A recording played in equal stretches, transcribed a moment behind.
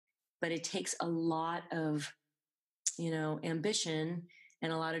but it takes a lot of, ambition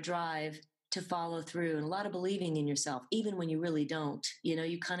and a lot of drive to follow through and a lot of believing in yourself, even when you really don't.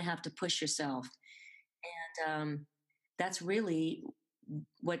 You kind of have to push yourself. And that's really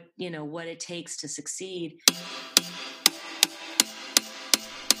what it takes to succeed.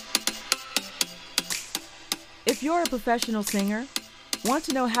 If you're a professional singer, want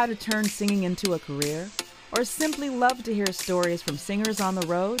to know how to turn singing into a career, or simply love to hear stories from singers on the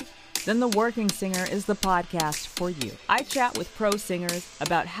road, then The Working Singer is the podcast for you. I chat with pro singers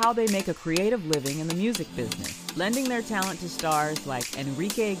about how they make a creative living in the music business, lending their talent to stars like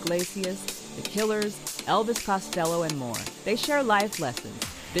Enrique Iglesias, The Killers, Elvis Costello, and more. They share life lessons,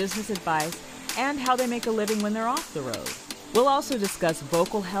 business advice, and how they make a living when they're off the road. We'll also discuss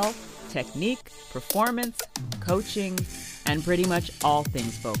vocal health, technique, performance, coaching, and pretty much all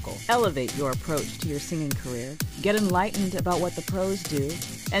things vocal. Elevate your approach to your singing career, get enlightened about what the pros do,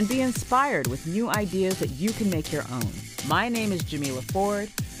 and be inspired with new ideas that you can make your own. My name is Jamila Ford,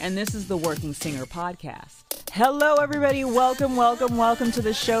 and this is the Working Singer Podcast. Hello, everybody. Welcome to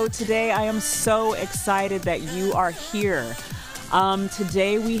the show today. I am so excited that you are here.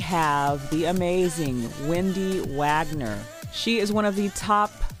 Today we have the amazing Wendy Wagner. She is one of the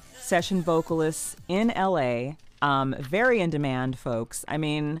top session vocalists in LA. Very in demand, folks. I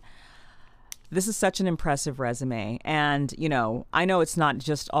mean, this is such an impressive resume. And, I know it's not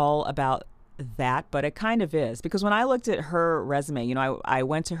just all about that, but it kind of is. Because when I looked at her resume, I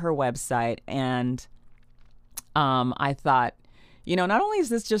went to her website and I thought, not only is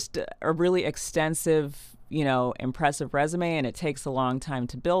this just a really extensive, impressive resume, and it takes a long time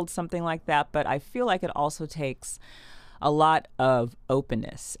to build something like that, but I feel like it also takes a lot of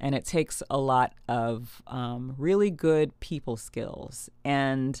openness, and it takes a lot of really good people skills.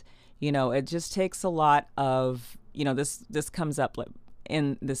 And, it just takes a lot of, this comes up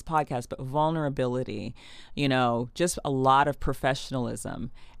in this podcast, but vulnerability, just a lot of professionalism.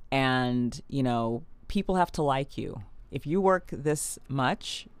 And, people have to like you. If you work this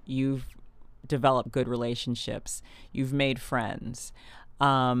much, you've developed good relationships, you've made friends.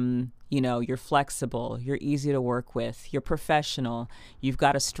 You're flexible, you're easy to work with, you're professional, you've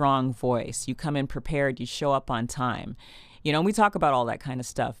got a strong voice, you come in prepared, you show up on time. We talk about all that kind of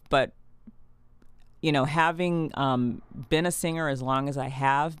stuff, but, having been a singer as long as I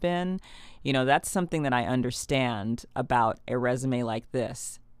have been, that's something that I understand about a resume like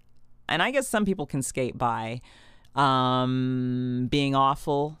this. And I guess some people can skate by being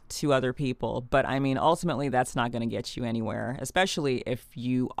awful to other people. But I mean, ultimately, that's not going to get you anywhere, especially if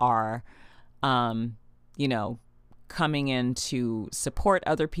you are, coming in to support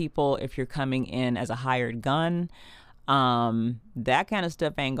other people. If you're coming in as a hired gun, that kind of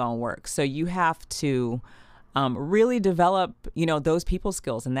stuff ain't going to work. So you have to really develop, those people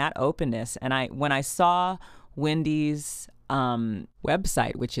skills and that openness. And when I saw Wendy's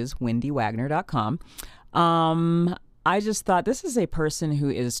website, which is wendywagner.com, I just thought this is a person who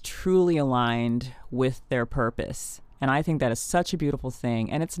is truly aligned with their purpose. And I think that is such a beautiful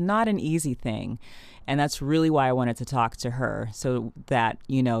thing. And it's not an easy thing. And that's really why I wanted to talk to her, so that,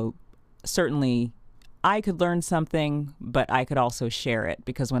 certainly I could learn something, but I could also share it,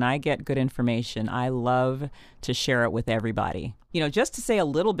 because when I get good information, I love to share it with everybody. Just to say a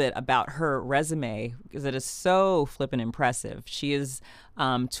little bit about her resume, because it is so flippin' impressive. She is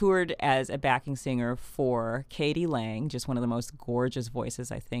toured as a backing singer for Katie Lang, just one of the most gorgeous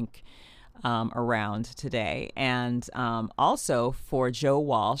voices, I think, around today, and also for Joe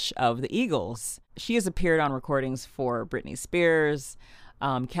Walsh of the Eagles. She has appeared on recordings for Britney Spears,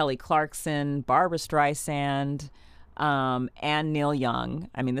 Kelly Clarkson, Barbra Streisand, and Neil Young.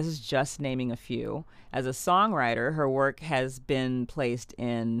 I mean, this is just naming a few. As a songwriter, her work has been placed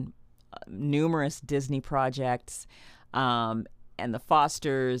in numerous Disney projects, and The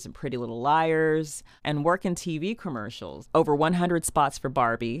Fosters and Pretty Little Liars, and work in TV commercials. Over 100 spots for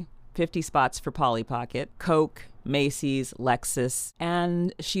Barbie, 50 spots for Polly Pocket, Coke, Macy's, Lexus,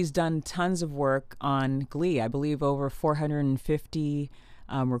 and she's done tons of work on Glee. I believe over 450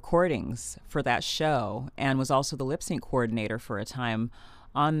 recordings for that show, and was also the lip sync coordinator for a time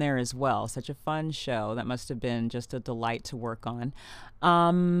on there as well. Such a fun show. That must have been just a delight to work on.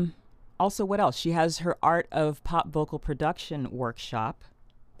 Also, what else? She has her Art of Pop Vocal Production workshop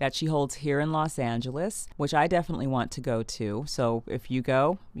that she holds here in Los Angeles, which I definitely want to go to. So if you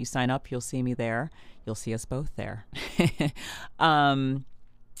go, you sign up, you'll see me there. You'll see us both there. And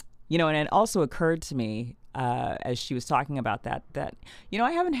it also occurred to me as she was talking about that,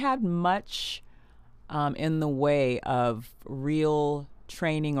 I haven't had much in the way of real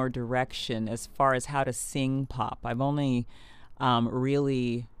training or direction as far as how to sing pop. I've only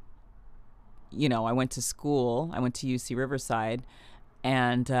really I went to school. I went to UC Riverside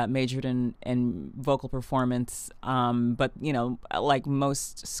and majored in vocal performance. But, like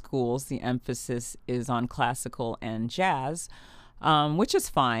most schools, the emphasis is on classical and jazz, which is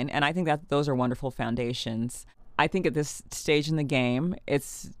fine. And I think that those are wonderful foundations. I think at this stage in the game,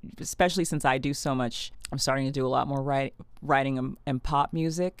 it's especially since I do so much, I'm starting to do a lot more writing and pop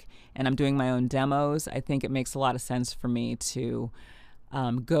music, and I'm doing my own demos. I think it makes a lot of sense for me to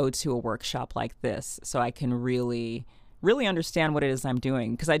go to a workshop like this so I can really understand what it is I'm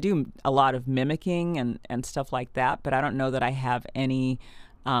doing, because I do a lot of mimicking and stuff like that, but I don't know that I have any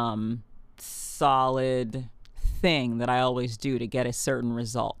solid thing that I always do to get a certain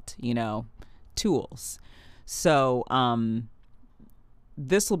result, tools. So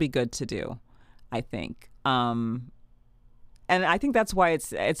this will be good to do, I think. And I think that's why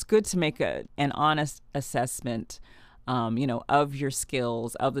it's good to make an honest assessment, of your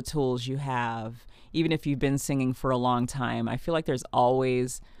skills, of the tools you have. Even if you've been singing for a long time, I feel like there's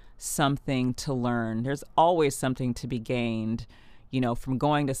always something to learn. There's always something to be gained, from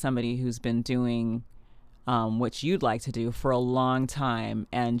going to somebody who's been doing what you'd like to do for a long time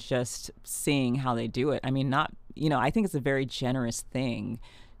and just seeing how they do it. I mean, I think it's a very generous thing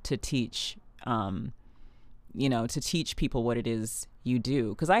to teach, to teach people what it is you do.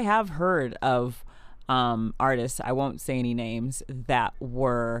 Because I have heard of artists, I won't say any names, that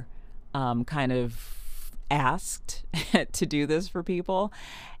were kind of asked to do this for people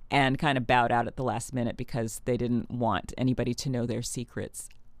and kind of bowed out at the last minute because they didn't want anybody to know their secrets.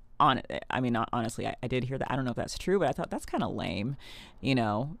 Honestly, I did hear that. I don't know if that's true, but I thought that's kind of lame,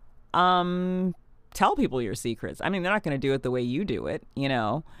 tell people your secrets. I mean, they're not going to do it the way you do it,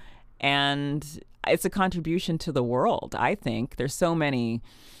 and it's a contribution to the world. I think there's so many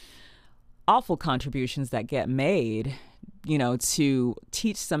awful contributions that get made, to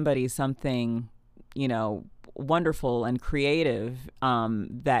teach somebody something, wonderful and creative,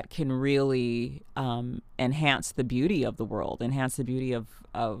 that can really enhance the beauty of the world, enhance the beauty of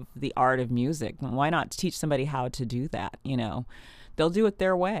the art of music. Why not teach somebody how to do that? They'll do it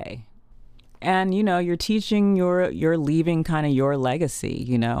their way. And, you're teaching, you're leaving kind of your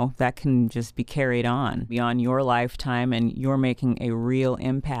legacy, that can just be carried on beyond your lifetime, and you're making a real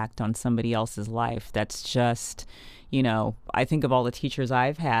impact on somebody else's life. That's just, I think of all the teachers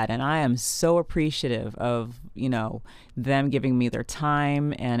I've had, and I am so appreciative of, them giving me their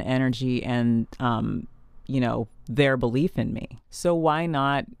time and energy and, their belief in me. So why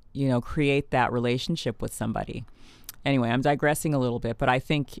not, create that relationship with somebody? Anyway, I'm digressing a little bit, but I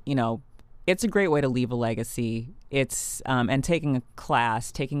think, it's a great way to leave a legacy. It's and taking a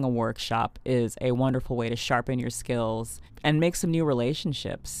class, taking a workshop is a wonderful way to sharpen your skills and make some new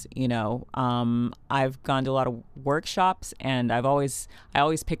relationships. I've gone to a lot of workshops, and I always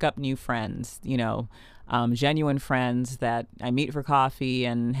pick up new friends. Genuine friends that I meet for coffee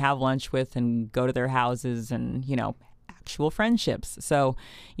and have lunch with, and go to their houses, and actual friendships. So,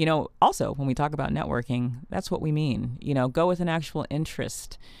 also when we talk about networking, that's what we mean. Go with an actual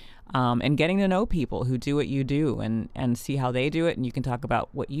interest. And getting to know people who do what you do, and see how they do it. And you can talk about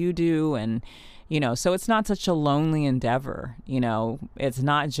what you do. And, so it's not such a lonely endeavor. It's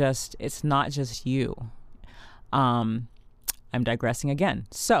not just you. I'm digressing again.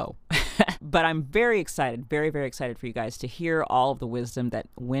 So, but I'm very excited, very, very excited for you guys to hear all of the wisdom that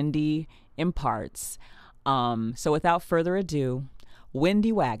Wendy imparts. So without further ado,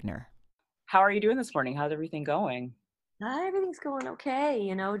 Wendy Wagner. How are you doing this morning? How's everything going? Everything's going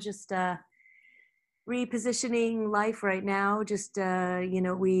okay, just repositioning life right now. Just,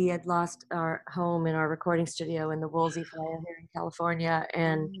 we had lost our home in our recording studio in the Woolsey fire here in California.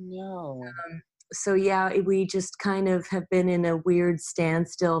 And No. so, yeah, we just kind of have been in a weird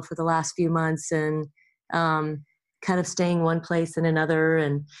standstill for the last few months, and kind of staying one place and another.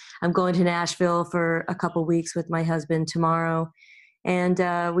 And I'm going to Nashville for a couple weeks with my husband tomorrow. And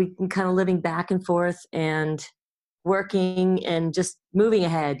we can kind of living back and forth and working and just moving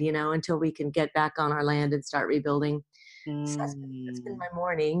ahead, until we can get back on our land and start rebuilding. So that's been my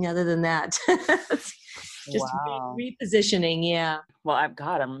morning. Other than that, just Wow. repositioning. Yeah. Well,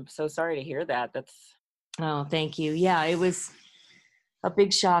 I'm so sorry to hear that. Oh, thank you. Yeah, it was a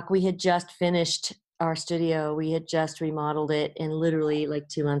big shock. We had just finished our studio. We had just remodeled it, and literally like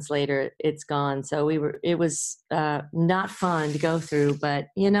 2 months later, it's gone. So it was not fun to go through, but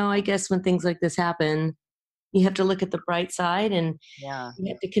I guess when things like this happen, you have to look at the bright side, and Yeah.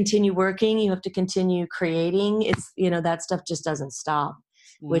 you have to continue working. You have to continue creating. It's, that stuff just doesn't stop,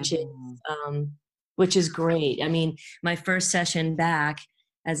 which is, Mhm. which is great. I mean, my first session back,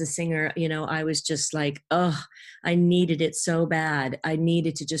 as a singer, I was just like, oh, I needed it so bad. I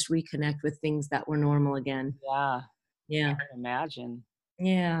needed to just reconnect with things that were normal again. Yeah, Yeah. I can imagine.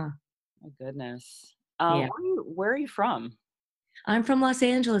 Yeah. My goodness. Yeah. Where are you from? I'm from Los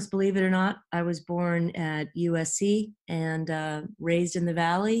Angeles, believe it or not. I was born at USC and raised in the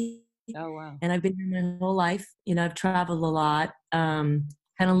Valley. Oh, wow. And I've been here my whole life. I've traveled a lot, kind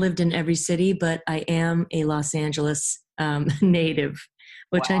of lived in every city, but I am a Los Angeles native,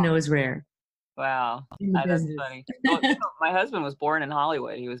 which I Wow. know is rare Wow. in the That's business. funny. Well, my husband was born in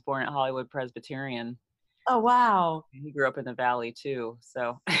Hollywood. He was born at Hollywood Presbyterian. Oh, wow. He grew up in the Valley too.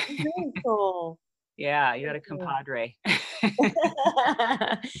 So Very cool. yeah, you had Very a cool. compadre.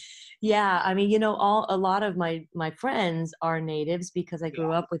 Yeah, I mean, a lot of my friends are natives because I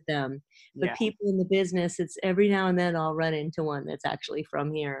grew Yeah, up with them. But yeah, people in the business, it's every now and then I'll run into one that's actually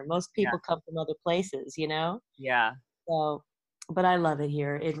from here. Most yeah, people come from other places. yeah, So, but I love it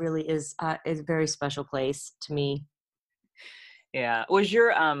here. It really is a very special place to me. yeah. Was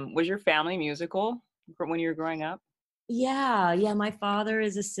your family musical when you were growing up? Yeah, yeah, my father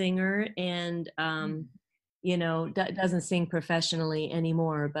is a singer and, Mm. doesn't sing professionally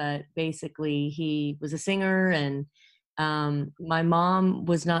anymore, but basically he was a singer and, my mom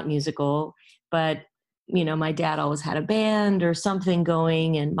was not musical, but, my dad always had a band or something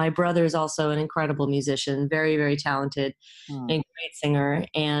going, and my brother is also an incredible musician, very, very talented Mm. and great singer,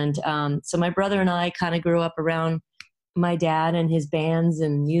 and, so my brother and I kinda grew up around my dad and his bands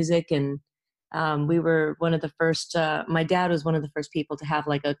and music and we were one of the first my dad was one of the first people to have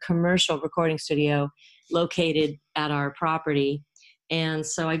like a commercial recording studio located at our property, and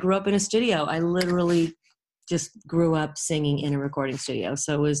so I grew up in a studio. I literally just grew up singing in a recording studio,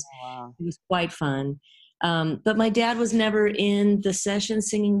 so Oh, wow. it was quite fun. But my dad was never in the session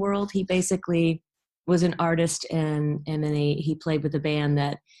singing world. He basically was an artist, and then he played with a band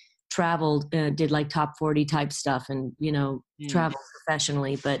that traveled, did like top 40 type stuff, and Mm. traveled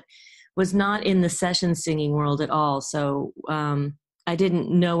professionally, but was not in the session singing world at all. So I didn't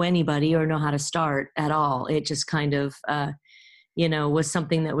know anybody or know how to start at all. It just kind of was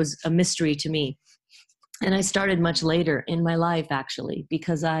something that was a mystery to me, and I started much later in my life actually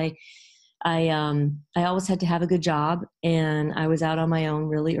because I always had to have a good job, and I was out on my own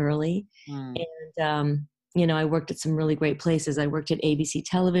really early. Mm. And I worked at some really great places. I worked at ABC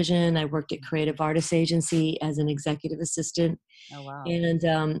Television. I worked at Creative Artists Agency as an executive assistant. Oh, wow.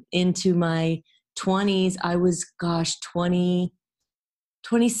 And into my 20s, I was, gosh,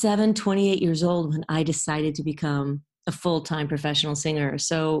 27, 28 years old when I decided to become a full-time professional singer.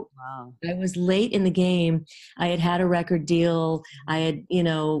 So Wow. I was late in the game. I had had a record deal. I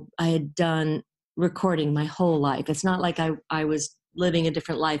had done recording my whole life. It's not like I was living a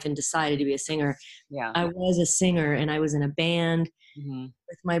different life and decided to be a singer. Yeah. I was a singer and I was in a band Hmm.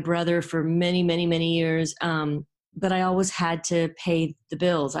 with my brother for many, many, many years. But I always had to pay the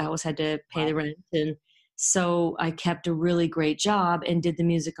bills. I always had to pay Right. the rent. And so I kept a really great job and did the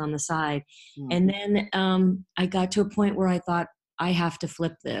music on the side. Mm. And then I got to a point where I thought, I have to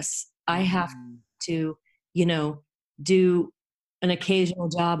flip this. I have Mm. to, do an occasional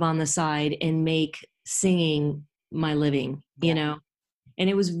job on the side and make singing my living. Yeah. And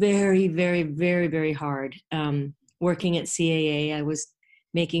it was very, very, very, very hard. Working at CAA, I was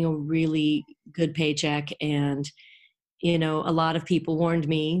making a really good paycheck, and a lot of people warned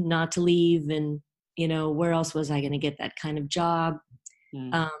me not to leave, and where else was I going to get that kind of job?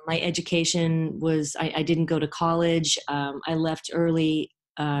 Mm. My education was I didn't go to college. I left early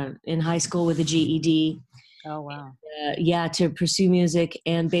in high school with a GED. Oh, wow. Yeah, to pursue music,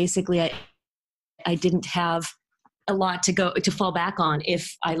 and basically I didn't have a lot to fall back on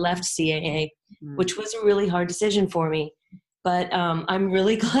if I left CAA, Mm. which was a really hard decision for me. But I'm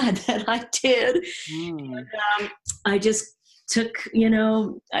really glad that I did. Mm. I just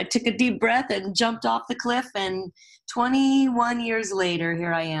I took a deep breath and jumped off the cliff. And 21 years later,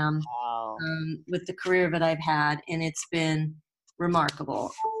 here I am Wow. with the career that I've had, and it's been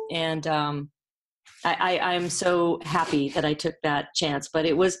remarkable. And I'm so happy that I took that chance. But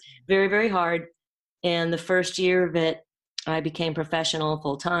it was very, very hard. And the first year of it, I became professional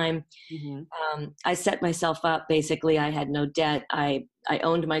full time. Mhm. I set myself up. Basically, I had no debt. I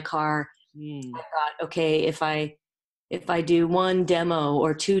owned my car. I Mm. thought, okay, if I do one demo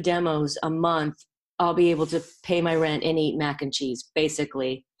or two demos a month, I'll be able to pay my rent and eat mac and cheese,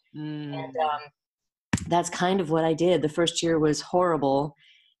 basically. And Mm. that's kind of what I did. The first year was horrible,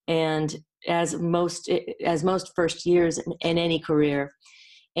 and as most first years in any career.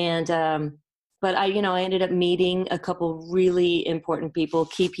 And but I ended up meeting a couple really important people,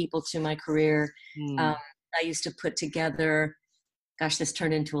 key people to my career. Mm. Um, I used to put together, gosh, this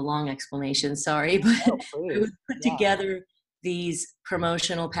turned into a long explanation, sorry, but Oh, I would please. put Yeah. together these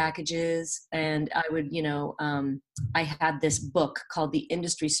promotional packages, and I would, I had this book called the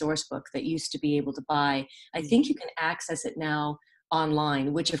Industry Source Book that used to be able to buy. I think you can access it now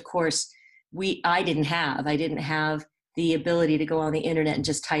online, which of course I didn't have. I didn't have the ability to go on the internet and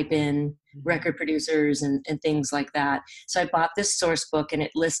just type in record producers and things like that. So I bought this source book, and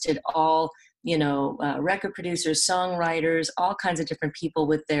it listed all record producers, songwriters, all kinds of different people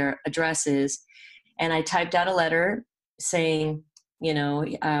with their addresses. And I typed out a letter saying,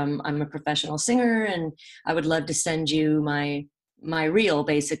 I'm a professional singer, and I would love to send you my reel,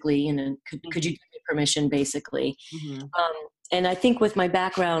 basically. Could you give me permission, basically? Mm-hmm. And I think with my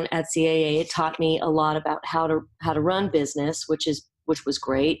background at CAA, it taught me a lot about how to run business, which was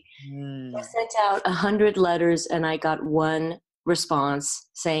great. I sent out 100 letters, and I got one response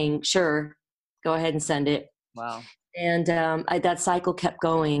saying, "Sure, go ahead and send it." Wow. And that cycle kept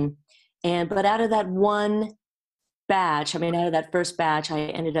going. But out of that one batch, out of that first batch, I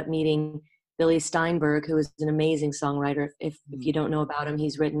ended up meeting Billy Steinberg, who is an amazing songwriter. If you don't know about him,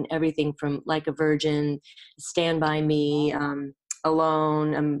 he's written everything from Like a Virgin, Stand By Me,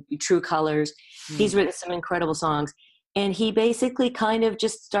 Alone, True Colors. He's written some incredible songs. And he basically kind of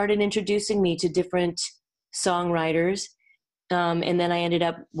just started introducing me to different songwriters. And then I ended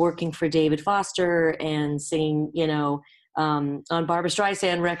up working for David Foster and singing, on Barbra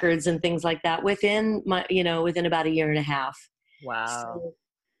Streisand records and things like that within about a year and a half. Wow. So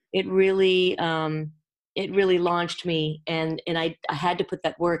it really launched me, and I had to put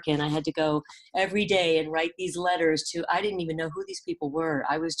that work in. I had to go every day and write these letters to, I didn't even know who these people were.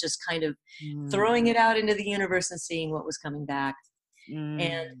 I was just kind of throwing it out into the universe and seeing what was coming back.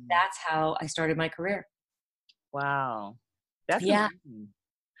 And that's how I started my career. Wow. That's Yeah. amazing.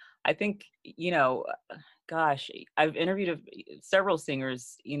 I think, gosh, I've interviewed several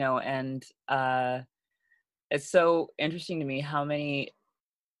singers, and it's so interesting to me how many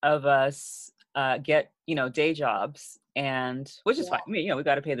of us get, day jobs, and which is fine. I mean, we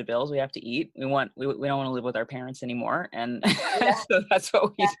got to pay the bills. We have to eat. We don't want to live with our parents anymore. And so that's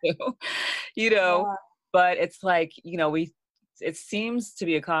what we do, but it's like, it seems to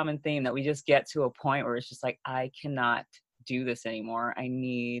be a common theme that we just get to a point where it's just like, I cannot do this anymore. I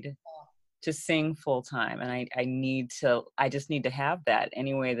need to sing full time. And I just need to have that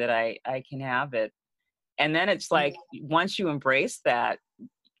any way that I can have it. And then it's like, once you embrace that,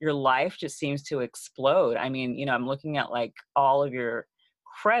 your life just seems to explode. I mean, I'm looking at like all of your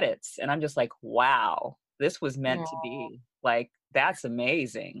credits, and I'm just like, wow, this was meant to be. Like, that's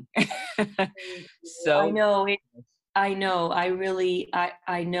amazing. So I know. I know.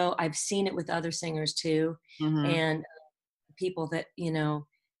 I've seen it with other singers too. And people that,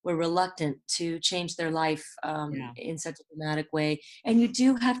 were reluctant to change their life in such a dramatic way. And you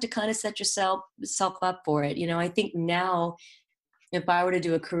do have to kind of set yourself up for it. I think now, if I were to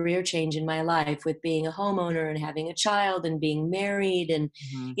do a career change in my life with being a homeowner and having a child and being married and,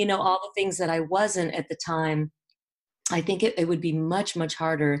 all the things that I wasn't at the time, I think it would be much, much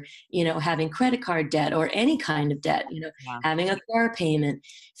harder, having credit card debt or any kind of debt, having a car payment,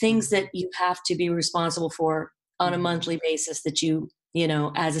 things that you have to be responsible for on a monthly basis that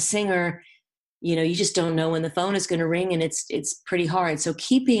as a singer, you just don't know when the phone is going to ring, and it's pretty hard. So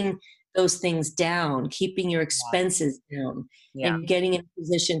keeping those things down, keeping your expenses down, and getting in a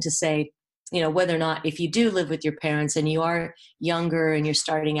position to say, whether or not, if you do live with your parents and you are younger and you're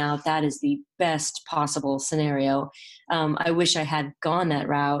starting out, that is the best possible scenario. I wish I had gone that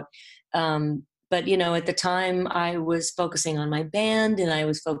route. But, at the time I was focusing on my band and I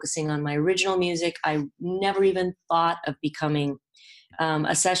was focusing on my original music. I never even thought of becoming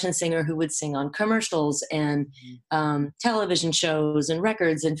a session singer who would sing on commercials and television shows and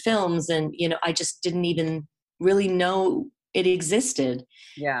records and films. And, I just didn't even really know it existed.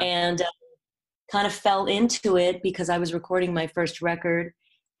 And kind of fell into it because I was recording my first record,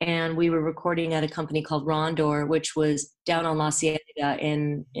 and we were recording at a company called Rondor, which was down on La Cienega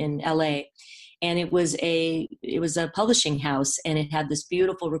in LA. And it was a publishing house, and it had this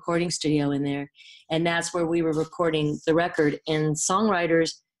beautiful recording studio in there. And that's where we were recording the record. And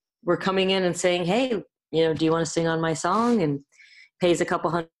songwriters were coming in and saying, "Hey, do you want to sing on my song?" And pays a couple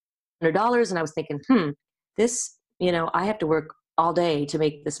 $100. And I was thinking, this, I have to work all day to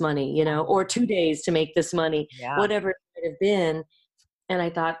make this money, or 2 days to make this money, whatever it might have been. And I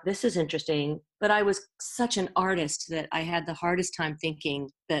thought, this is interesting. But I was such an artist that I had the hardest time thinking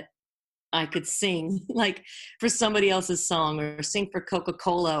that I could sing like for somebody else's song, or sing for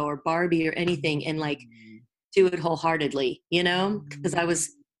Coca-Cola or Barbie or anything, and like do it wholeheartedly, because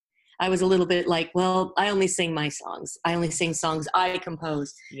I was a little bit like, well, I only sing my songs. I only sing songs I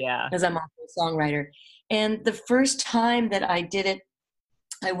compose Yeah. because I'm also a songwriter. And the first time that I did it,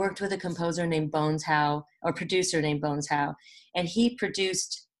 I worked with a composer named Bones Howe, or producer named Bones Howe, and he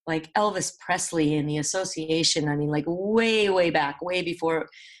produced like Elvis Presley in the Association. I mean, like way, way back, way before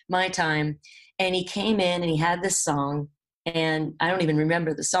my time. And he came in and he had this song, and I don't even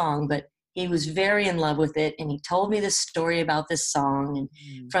remember the song, but he was very in love with it. And he told me this story about this song and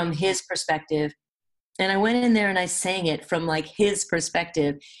Mm. from his perspective. And I went in there and I sang it from like his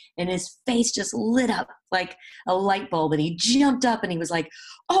perspective, and his face just lit up like a light bulb. And he jumped up and he was like,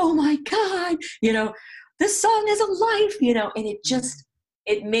 "Oh my God, this song is alive, and it just,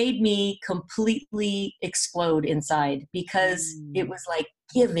 it made me completely explode inside because it Mm. was like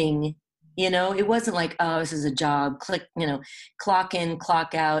giving, it wasn't like, oh, this is a job, click, clock in,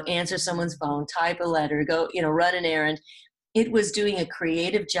 clock out, answer someone's phone, type a letter, go, run an errand. It was doing a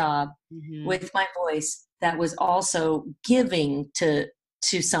creative job Mm-hmm. with my voice that was also giving to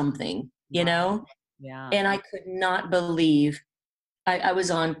something, Wow. Yeah. and I could not believe I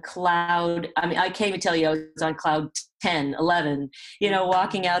was on cloud. I mean, I can't even tell you, I was on cloud 10, 11,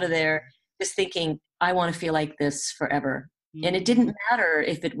 walking out of there just thinking, I want to feel like this forever. And it Mm-hmm. didn't matter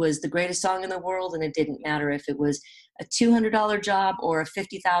if it was the greatest song in the world, and it didn't matter if it was a $200 job or a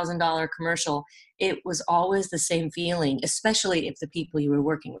 $50,000 commercial. It was always the same feeling, especially if the people you were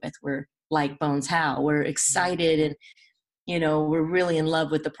working with were like Bones Howe, were excited and, were really in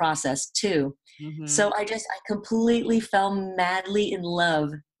love with the process too. Mm-hmm. So I completely fell madly in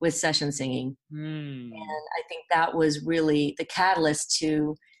love with session singing. Mm. And I think that was really the catalyst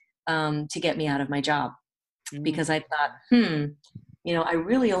to get me out of my job, Mm. because I thought, I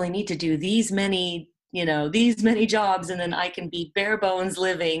really only need to do these many jobs, and then I can be bare bones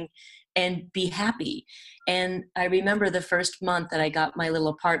living and be happy. And I remember the first month that I got my little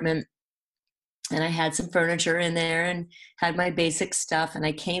apartment, and I had some furniture in there and had my basic stuff. And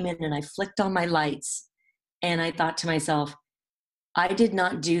I came in and I flicked on my lights, and I thought to myself, I did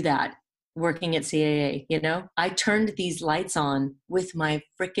not do that working at CAA. I turned these lights on with my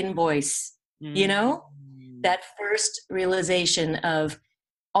freaking voice, you Mm. know, that first realization of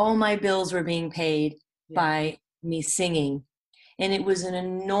all my bills were being paid Yeah. by me singing. And it was an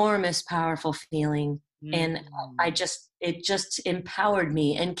enormous, powerful feeling. And Mm. it just empowered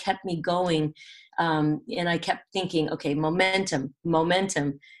me and kept me going. And I kept thinking, okay, momentum,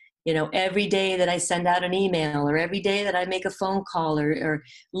 momentum. Every day that I send out an email, or every day that I make a phone call, or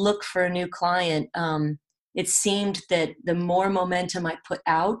look for a new client, it seemed that the more momentum I put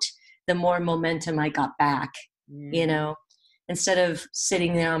out, the more momentum I got back, you Mm. know, instead of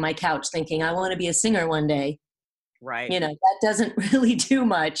sitting there on my couch thinking, I want to be a singer one day. Right. That doesn't really do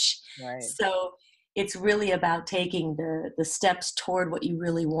much. Right. So it's really about taking the steps toward what you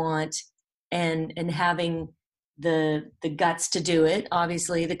really want, and having the guts to do it,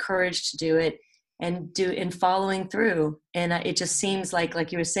 obviously the courage to do it, and following through. And it just seems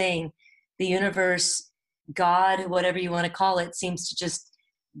like you were saying, the universe, God, whatever you want to call it, seems to just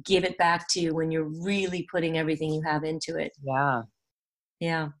give it back to you when you're really putting everything you have into it. Yeah.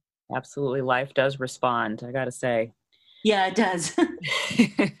 Yeah. Absolutely. Life does respond, I gotta say. Yeah, it does.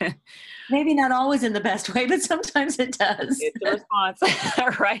 Maybe not always in the best way, but sometimes it does. It's a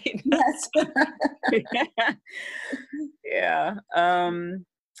response, right? Yes. Yeah.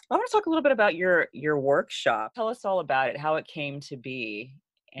 I want to talk a little bit about your workshop. Tell us all about it, how it came to be,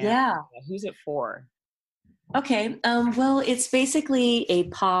 and Yeah. who's it for? Okay. Well, it's basically a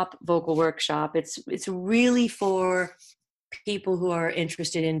pop vocal workshop. It's really for people who are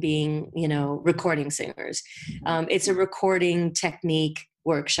interested in being, recording singers. Mhm. It's a recording technique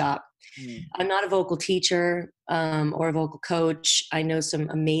workshop. Mm. I'm not a vocal teacher, or a vocal coach. I know some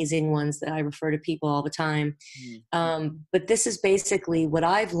amazing ones that I refer to people all the time. Mm. But this is basically what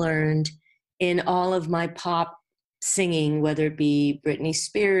I've learned in all of my pop singing, whether it be Britney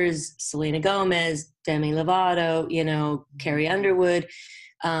Spears, Selena Gomez, Demi Lovato, Carrie Underwood,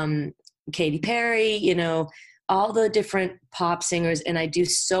 um, Katy Perry, all the different pop singers. And I do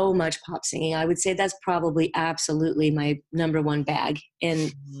so much pop singing. I would say that's probably absolutely my number one bag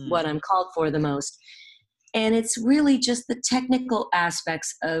and Mm. what I'm called for the most. And it's really just the technical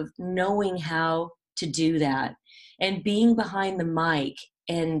aspects of knowing how to do that and being behind the mic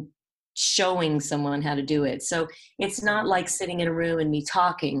and showing someone how to do it. So it's not like sitting in a room and me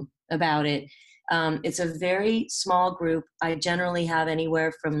talking about it. It's a very small group. I generally have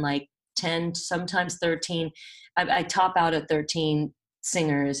anywhere from like 10 to sometimes 13. I top out at 13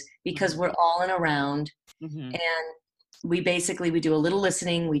 singers because Mhm. we're all in a round, Mhm. and we do a little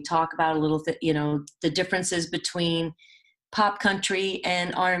listening. We talk about a little the differences between pop country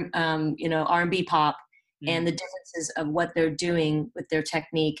and R&B pop, and Mm. the differences of what they're doing with their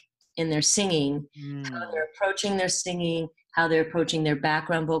technique in their singing, how Mm. they're approaching their singing, how they're approaching their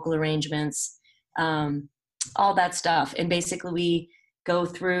background vocal arrangements, um, all that stuff. And basically, we go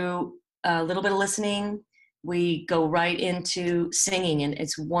through a little bit of listening. We go right into singing, and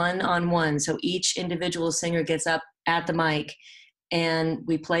it's one on one. So each individual singer gets up at the mic, and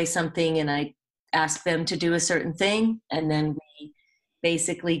we play something, and I ask them to do a certain thing, and then we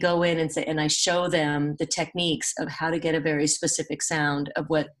basically go in and say, and I show them the techniques of how to get a very specific sound of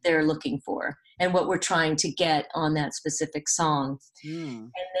what they're looking for and what we're trying to get on that specific song. Mm.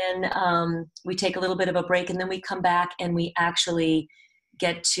 And then we take a little bit of a break, and then we come back and we actually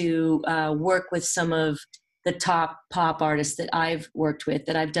get to work with some of the top pop artists that I've worked with,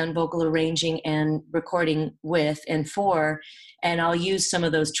 that I've done vocal arranging and recording with and for, and I'll use some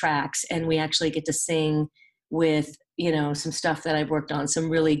of those tracks, and we actually get to sing with, some stuff that I've worked on, some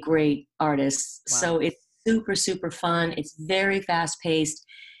really great artists. Wow. So it's super, super fun. It's very fast paced,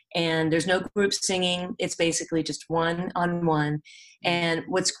 and there's no group singing. It's basically just one on one. And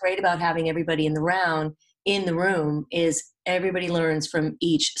what's great about having everybody in the room is everybody learns from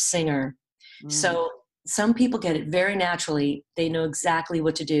each singer. Mm. So some people get it very naturally. They know exactly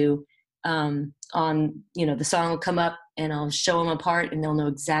what to do. The song will come up and I'll show them a part and they'll know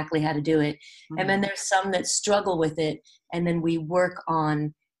exactly how to do it. And then there's some that struggle with it. And then we work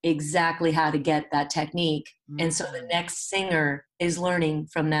on exactly how to get that technique. And so the next singer is learning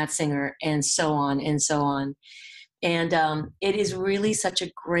from that singer, and so on and so on. And it is really such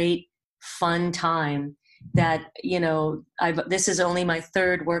a great, fun time that, this is only my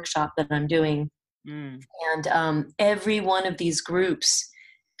third workshop that I'm doing. Mm. And every one of these groups,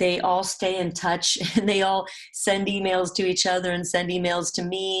 they all stay in touch and they all send emails to each other and send emails to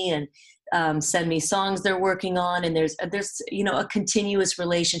me, and send me songs they're working on. And there's a continuous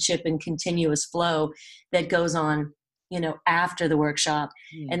relationship and continuous flow that goes on, after the workshop.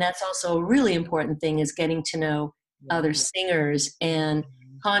 Mm. And that's also a really important thing, is getting to know other singers and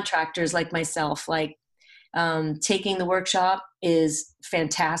contractors like myself. Like, taking the workshop is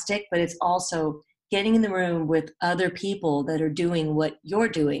fantastic, but it's also getting in the room with other people that are doing what you're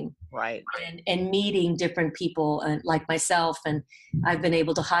doing, Right. and meeting different people, like myself. And I've been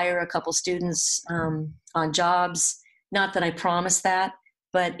able to hire a couple students on jobs. Not that I promised that,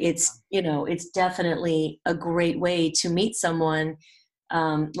 but it's definitely a great way to meet someone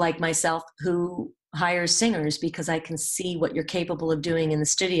like myself who hires singers, because I can see what you're capable of doing in the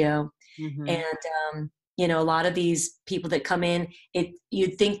studio. Mm-hmm. And a lot of these people that come in,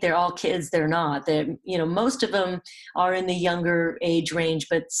 you'd think they're all kids. They're not. Most of them are in the younger age range,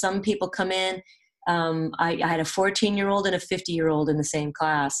 but some people come in. I had a 14-year-old and a 50-year-old in the same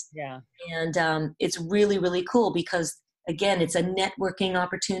class. Yeah. And it's really, really cool, because again, it's a networking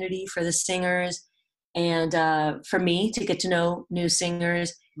opportunity for the singers, and for me to get to know new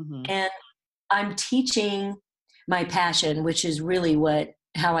singers. Mm-hmm. And I'm teaching my passion, which is really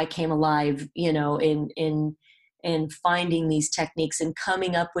how I came alive, in finding these techniques and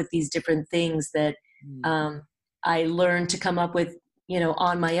coming up with these different things that I learned to come up with,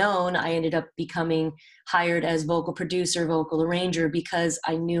 on my own. I ended up becoming hired as vocal producer, vocal arranger, because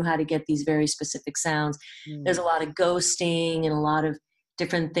I knew how to get these very specific sounds. There's a lot of ghosting and a lot of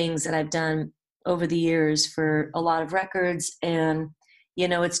different things that I've done over the years for a lot of records. And,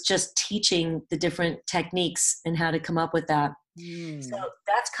 it's just teaching the different techniques and how to come up with that. So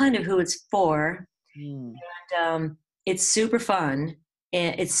that's kind of who it's for. And it's super fun,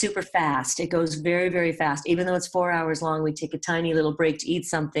 and it's super fast. It goes very, very fast. Even though it's 4 hours long, we take a tiny little break to eat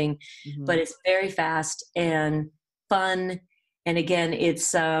something, but it's very fast and fun. And again,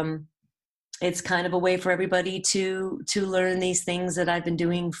 it's kind of a way for everybody to learn these things that I've been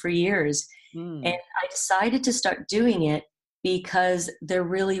doing for years. And I decided to start doing it because there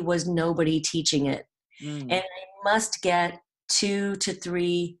really was nobody teaching it. And I must get 2 to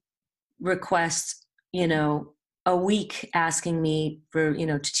 3 requests, a week, asking me for,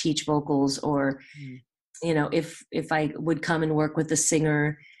 to teach vocals, or, if I would come and work with the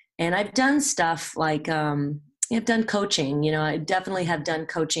singer. And I've done stuff like, I've done coaching, I definitely have done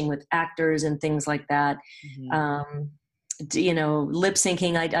coaching with actors and things like that. Lip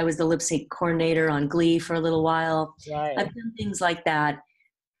syncing. I was the lip sync coordinator on Glee for a little while. Right. I've done things like that.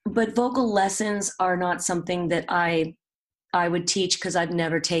 But vocal lessons are not something that I would teach, because I've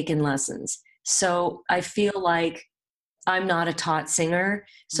never taken lessons. So I feel like I'm not a taught singer.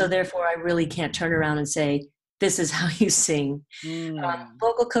 So therefore, I really can't turn around and say, this is how you sing. Mm.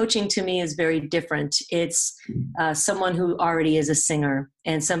 Vocal coaching to me is very different. It's someone who already is a singer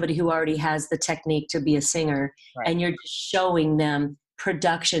and somebody who already has the technique to be a singer, Right. and you're just showing them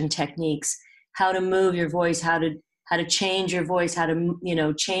production techniques, how to move your voice, how to change your voice, how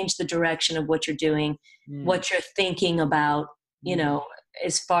to change the direction of what you're doing, Mm. what you're thinking about, you Mm. know,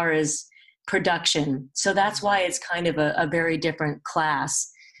 as far as production. So that's why it's kind of a very different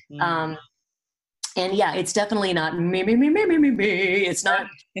class. Mm. Um, and yeah, it's definitely not me, me, me, me, me, me, me. It's not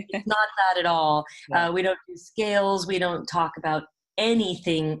that at all. Yeah. We don't do scales. We don't talk about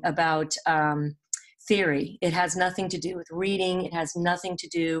anything about theory. It has nothing to do with reading. It has nothing to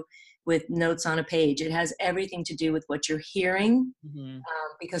do with notes on a page. It has everything to do with what you're hearing, Hmm.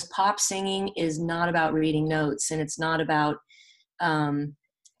 because pop singing is not about reading notes, and it's not about um,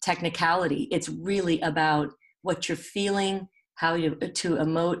 technicality. It's really about what you're feeling, how you to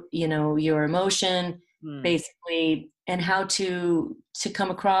emote, your emotion, Mm. basically, and how to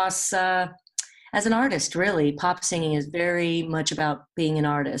come across as an artist. Really, pop singing is very much about being an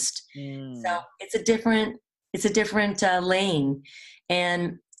artist. So Mm. it's a different lane,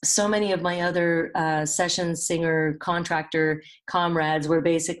 and so many of my other session singer contractor comrades were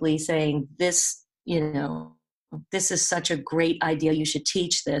basically saying this, this is such a great idea. You should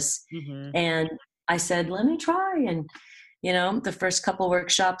teach this. Hmm. And I said, let me try. And, the first couple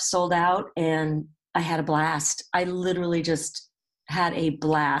workshops sold out, and I had a blast. I literally just had a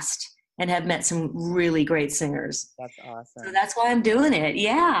blast and have met some really great singers. That's So awesome. that's why I'm doing it.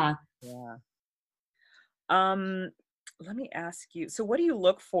 Yeah. Yeah. Um, Let me ask you, so what do you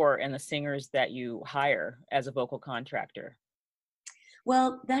look for in the singers that you hire as a vocal contractor?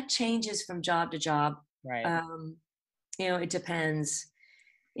 Well, that changes from job to job. Right. Um, it depends.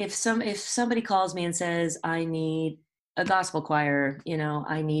 If somebody calls me and says I need a gospel choir,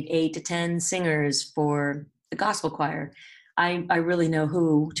 I need 8 to 10 singers for the gospel choir, I really know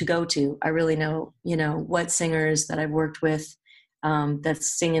who to go to. I really know, what singers that I've worked with that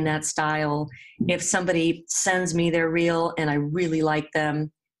sing in that style. If somebody sends me their reel and I really like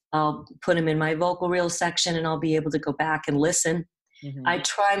them, I'll put them in my vocal reel section, and I'll be able to go back and listen. Hmm. I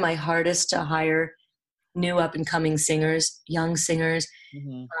try my hardest to hire new up and coming singers, young singers,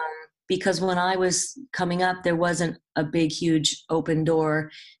 Hmm. because when I was coming up, there wasn't a big, huge open door.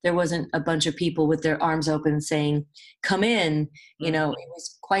 There wasn't a bunch of people with their arms open saying, come in. Hmm. It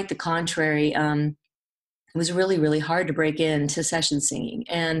was quite the contrary. It was really, really hard to break into session singing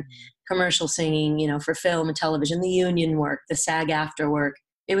and commercial singing, for film and television, the union work, the SAG after work.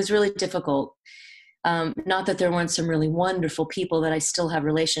 It was really difficult. Not that there weren't some really wonderful people that I still have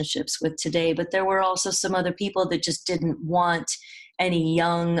relationships with today, but there were also some other people that just didn't want any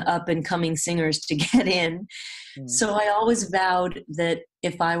young up and coming singers to get in. Hmm. So I always vowed that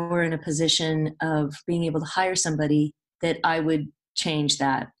if I were in a position of being able to hire somebody, that I would change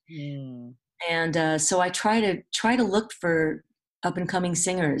that. Hmm. And so I try to look for up and coming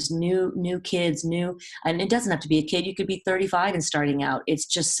singers, new kids, and it doesn't have to be a kid. You could be 35 and starting out. It's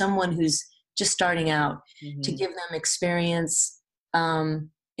just someone who's just starting out, to Hmm. give them experience.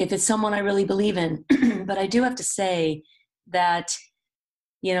 If it's someone I really believe in, but I do have to say that,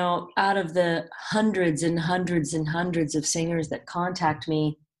 out of the hundreds and hundreds and hundreds of singers that contact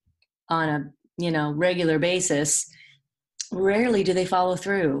me on a, regular basis, rarely do they follow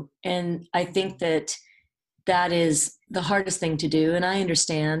through. And I think that is the hardest thing to do. And I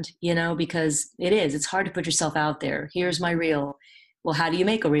understand, because it's hard to put yourself out there. Here's my reel. Well, how do you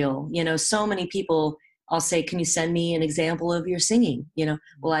make a reel? So many people, I'll say, can you send me an example of your singing?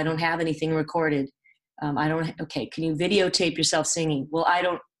 Well, I don't have anything recorded. I don't, okay. Can you videotape yourself singing? Well, I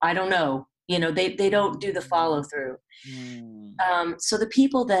don't know. They don't do the follow through. Hmm. So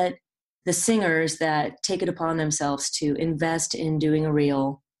the singers that take it upon themselves to invest in doing a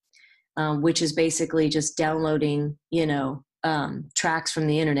reel, which is basically just downloading, tracks from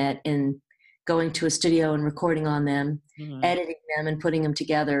the internet and going to a studio and recording on them, Hmm. editing them and putting them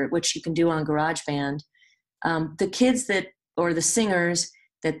together, which you can do on GarageBand. The kids or the singers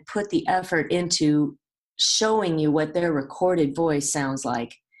that put the effort into showing you what their recorded voice sounds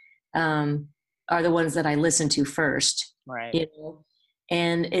like, um, are the ones that I listen to first. Right. You know,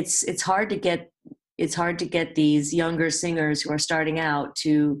 and it's hard to get these younger singers who are starting out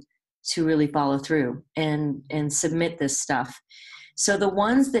to really follow through and submit this stuff. So the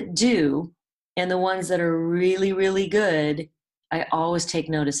ones that do, and the ones that are really, really good, I always take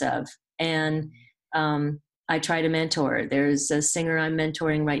notice of. And I try to mentor. There's a singer I'm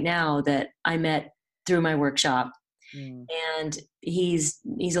mentoring right now that I met through my workshop. Mm. And he's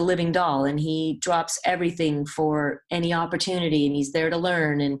a living doll, and he drops everything for any opportunity, and he's there to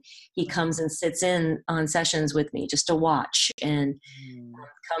learn, and he comes and sits in on sessions with me just to watch, and Mm.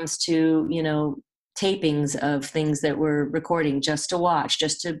 comes to, tapings of things that we're recording just to watch,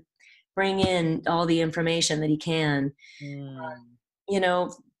 just to bring in all the information that he can. Mm. you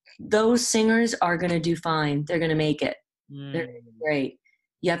know those singers are going to do fine. They're going to make it. They're gonna Mm. do great.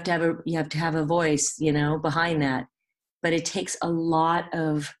 You have to have a voice, behind that. But it takes a lot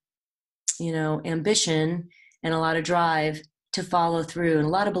of, ambition and a lot of drive to follow through, and a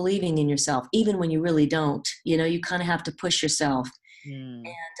lot of believing in yourself, even when you really don't. You kind of have to push yourself. Mm.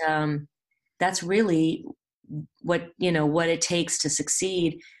 And that's really what it takes to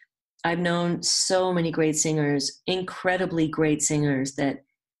succeed. I've known so many great singers, incredibly great singers, that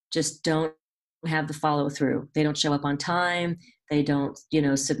just don't have the follow through. They don't show up on time. They don't,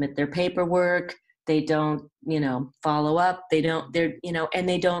 submit their paperwork. They don't, follow up. And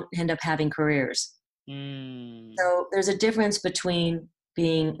they don't end up having careers. Mm. So there's a difference between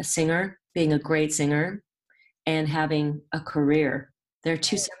being a singer, being a great singer, and having a career. They're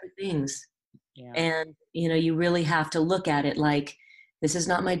two Right. separate things. Yeah. And you really have to look at it like, this is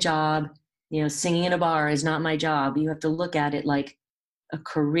not my job. Singing in a bar is not my job. You have to look at it like a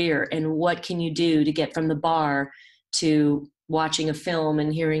career, and what can you do to get from the bar to watching a film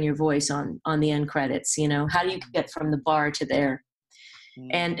and hearing your voice on the end credits. How do you get from the bar to there? Mm.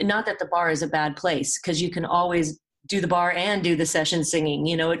 And not that the bar is a bad place, because you can always do the bar and do the session singing,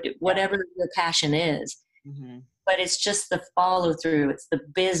 Yeah. whatever your passion is. Mm-hmm. But it's just the follow through. It's the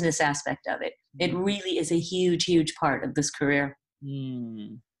business aspect of it. It Mm. really is a huge, huge part of this career.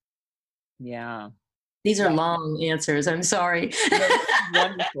 Mm. Yeah. These are Yeah. long answers. I'm sorry. No, this is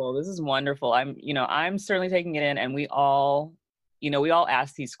wonderful. This is wonderful. I'm certainly taking it in, and we all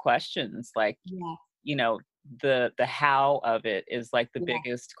ask these questions, like, Yeah. you know, the how of it is like the Yeah.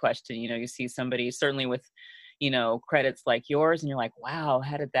 biggest question. You see somebody certainly with, credits like yours, and you're like, wow,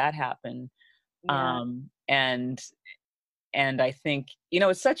 how did that happen? Yeah. And I think,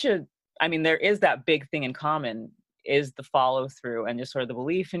 it's such a, there is that big thing in common, is the follow through and just sort of the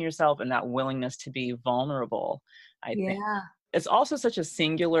belief in yourself and that willingness to be vulnerable, I think. Yeah. It's also such a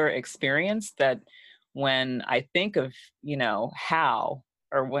singular experience that when I think of, how,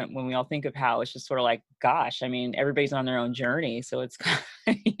 or when we all think of how, it's just sort of like, gosh, everybody's on their own journey. So it's,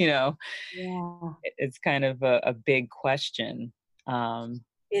 Yeah. it's kind of a big question. Um,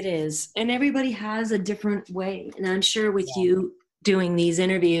 It is. And everybody has a different way. And I'm sure with yeah. you doing these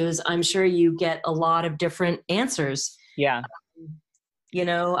interviews, I'm sure you get a lot of different answers. Yeah.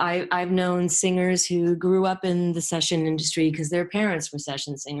 I've known singers who grew up in the session industry because their parents were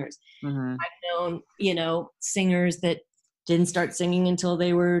session singers. Hmm. I've known, singers that didn't start singing until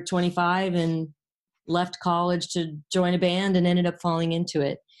they were 25 and left college to join a band and ended up falling into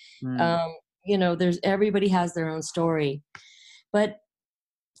it. Mm. Um, everybody has their own story. But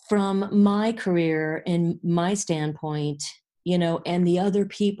from my career and my standpoint, and the other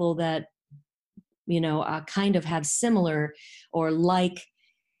people that, kind of have similar or like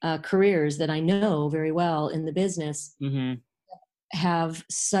careers that I know very well in the business, Hmm. have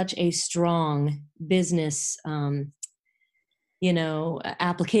such a strong business,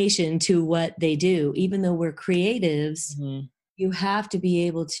 application to what they do. Even though we're creatives, Hmm. you have to be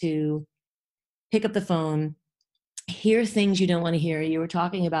able to pick up the phone, hear things you don't want to hear. You were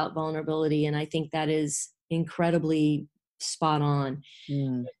talking about vulnerability, and I think that is incredibly spot on.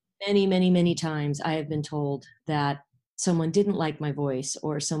 Mm. Many, many, many times I have been told that someone didn't like my voice,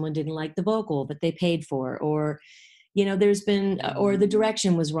 or someone didn't like the vocal that they paid for, or there's been, or the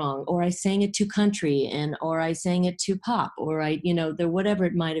direction was wrong, or I sang it too country, or I sang it too pop, or there, whatever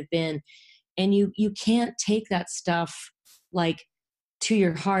it might have been. And you can't take that stuff like to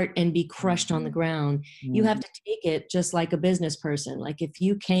your heart and be crushed on the ground. You Mm. have to take it just like a business person. Like if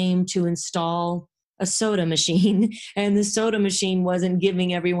you came to install a soda machine and the soda machine wasn't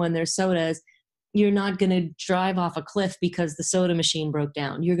giving everyone their sodas, you're not going to drive off a cliff because the soda machine broke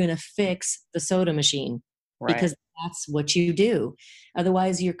down. You're going to fix the soda machine Right. because that's what you do.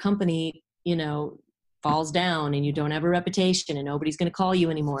 Otherwise, your company, falls down and you don't have a reputation and nobody's going to call you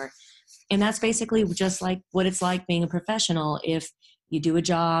anymore. And that's basically just like what it's like being a professional. If you do a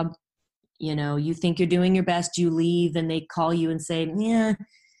job, you think you're doing your best, you leave and they call you and say, yeah,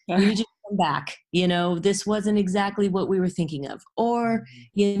 we need you to come back. This wasn't exactly what we were thinking of. Or,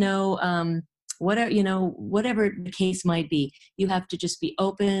 whatever the case might be, you have to just be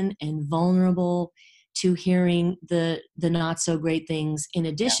open and vulnerable to hearing the not so great things in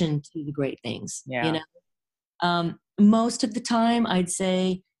Yeah. addition to the great things. Yeah. Most of the time, I'd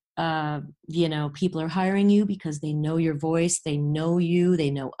say people are hiring you because they know your voice, they know you, they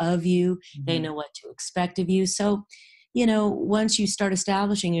know of you, they Mm-hmm. know what to expect of you. So, once you start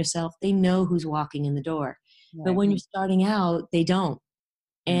establishing yourself, they know who's walking in the door. But Right. when you're starting out, they don't.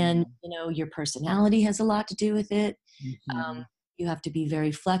 And, Mm-hmm. your personality has a lot to do with it. Mm-hmm. You have to be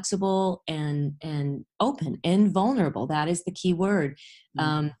very flexible and open and vulnerable. That is the key word.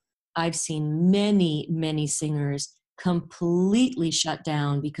 Um, I've seen many singers completely shut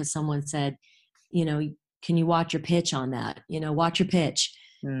down because someone said, you know, can you watch your pitch on that? Watch your pitch,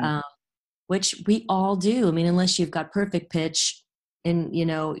 Mm-hmm. um, which we all do. I mean, unless you've got perfect pitch, and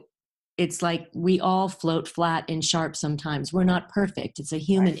it's like we all float flat and sharp sometimes. We're not perfect. It's a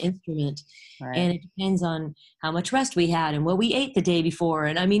human Right. instrument. Right. And it depends on how much rest we had and what we ate the day before.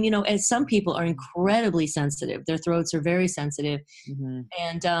 And I mean, as some people are incredibly sensitive, their throats are very sensitive. Mm-hmm.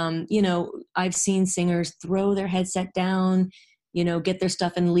 And, I've seen singers throw their headset down, get their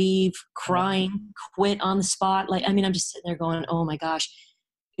stuff and leave, Right. crying, quit on the spot. Like, I mean, I'm just sitting there going, oh my gosh.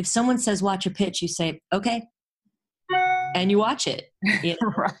 If someone says, watch your pitch, you say, okay. And you watch it.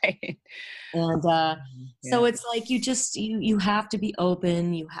 Right. And so Yeah. it's like you have to be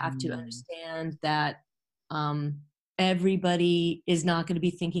open. You have to Mm. understand that um, everybody is not going to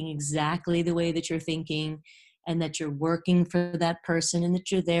be thinking exactly the way that you're thinking, and that you're working for that person, and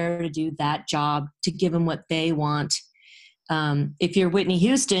that you're there to do that job, to give them what they want. If you're Whitney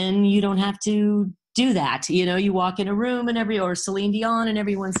Houston, you don't have to do that. You walk in a room and or Celine Dion, and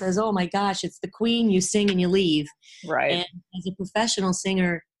everyone says, oh my gosh, it's the queen. You sing and you leave. Right. And as a professional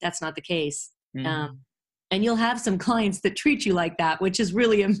singer, that's not the case. Um, Mm-hmm. and you'll have some clients that treat you like that, which is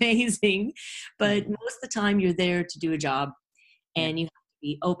really amazing. But Mm-hmm. most of the time, you're there to do a job, Yeah. and you have to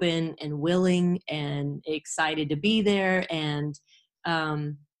be open and willing and excited to be there. And,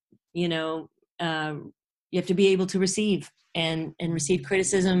 um, you know, uh, you have to be able to receive and receive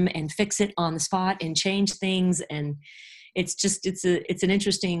criticism and fix it on the spot and change things. And it's an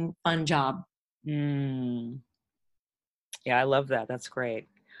interesting, fun job. Mm. Yeah, I love that. That's great.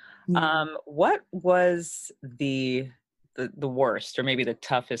 Yeah. What was the worst or maybe the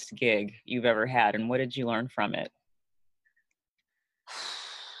toughest gig you've ever had, and what did you learn from it?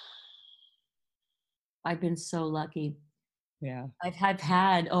 I've been so lucky. Yeah. I've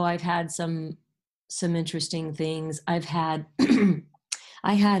had some interesting things. I've had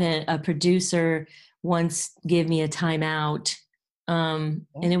I had a producer once give me a timeout, and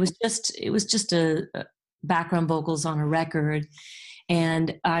Oh. it was just a background vocals on a record,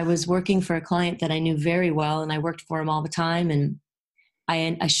 and I was working for a client that I knew very well, and I worked for him all the time, and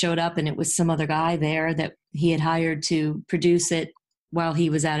I showed up, and it was some other guy there that he had hired to produce it while he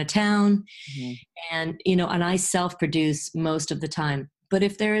was out of town. Mhm. And and I self-produce most of the time, but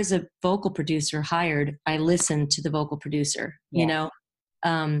if there is a vocal producer hired, I listen to the vocal producer, Yeah.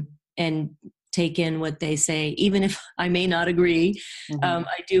 um, and take in what they say, even if I may not agree. Mhm.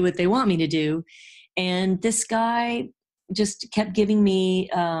 I do what they want me to do. And this guy just kept giving me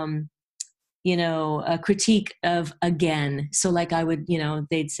a critique of again. So like I would,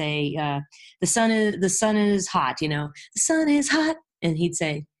 they'd say, the sun is hot, the sun is hot. And he'd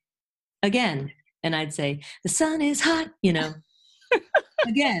say, again. And I'd say, the sun is hot,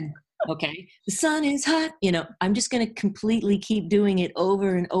 again. Okay. The sun is hot. I'm just going to completely keep doing it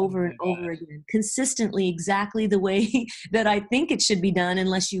over and Oh over and my over gosh. again, consistently, exactly the way that I think it should be done,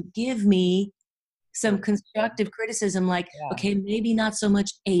 unless you give me some Correction. constructive criticism, like, Yeah. okay, maybe not so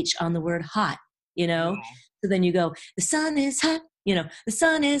much H on the word hot, you know? Yeah. So then you go, the sun is hot, the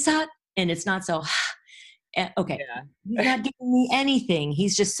sun is hot, and it's not so okay. Yeah. He's not giving me anything.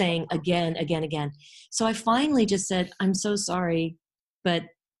 He's just saying again, again, again. So I finally just said, I'm so sorry, but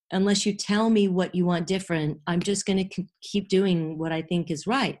unless you tell me what you want different, I'm just going to keep doing what I think is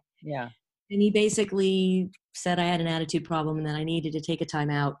right. Yeah. And he basically said I had an attitude problem and that I needed to take a time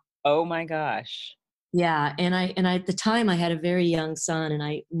out. Oh my gosh. Yeah, and I at the time I had a very young son, and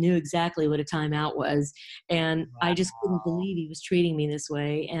I knew exactly what a timeout was, and I just couldn't Wow. believe he was treating me this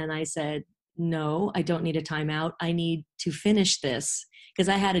way. And I said, "No, I don't need a timeout. I need to finish this." Because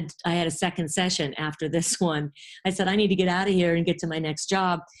I had a second session after this one. I said, "I need to get out of here and get to my next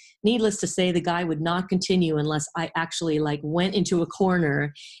job." Needless to say, the guy would not continue unless I actually like went into a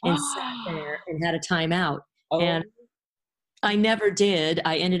corner and sat there and had a timeout. And Oh. I never did.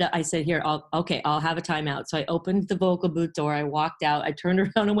 I said, here, I'll have a timeout. So I opened the vocal booth door. I walked out. I turned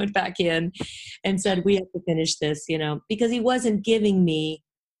around and went back in and said, we have to finish this, because he wasn't giving me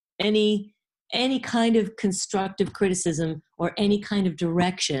any, any kind of constructive criticism or any kind of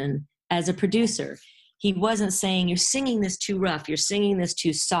direction as a producer. he wasn't saying, you're singing this too rough, you're singing this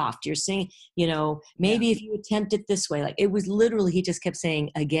too soft, you're singing, Yeah. maybe if you attempt it this way. Like, it was literally, he just kept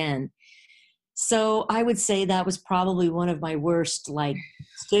saying again. So I would say that was probably one of my worst, like,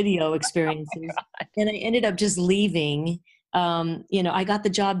 studio experiences. And I ended up just leaving. I got the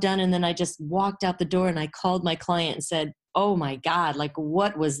job done, and then I just walked out the door, and I called my client and said, "Oh my God, like,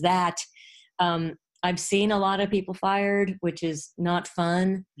 what was that?" I've seen a lot of people fired, which is not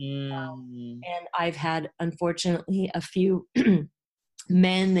fun. Mm, And I've had, unfortunately, a few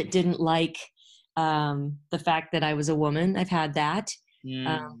men that didn't like the fact that I was a woman. I've had that. Um,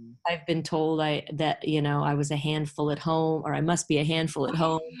 mm. I've been told I was a handful at home, or I must be a handful at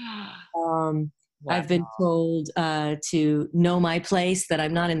home. Um, Wow. I've been told to know my place, that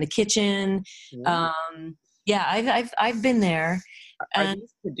I'm not in the kitchen. What? Um, yeah, I've been there, Are and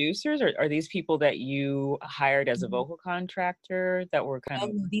these producers, or are these people that you hired as a vocal contractor that were kind of,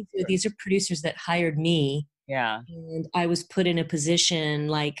 these are producers that hired me, yeah. and I was put in a position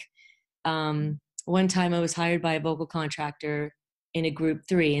like, one time I was hired by a vocal contractor in a group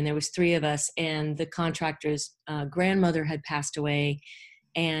three, and there was three of us, and the contractor's grandmother had passed away,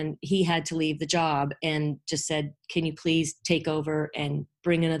 and he had to leave the job, and just said, "Can you please take over and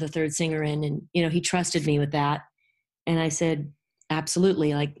bring another third singer in?" And he trusted me with that, and I said,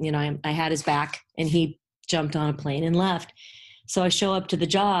 "Absolutely." Like, I had his back, and he jumped on a plane and left. So I show up to the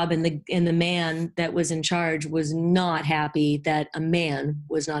job, and the man that was in charge was not happy that a man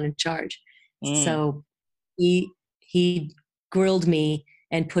was not in charge. Mm, So he grilled me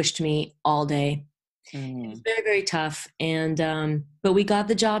and pushed me all day. It was mm. very, very tough. And but we got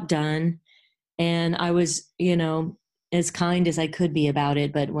the job done, and I was, as kind as I could be about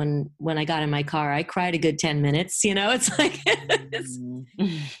it. But when I got in my car, I cried a good 10 minutes. It's like, Mm.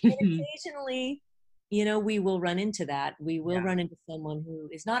 occasionally, we will run into that. We will Yeah. run into someone who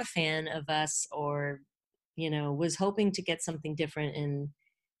is not a fan of us, or, was hoping to get something different.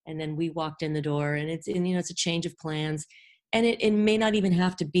 And then we walked in the door, and it's a change of plans. And it may not even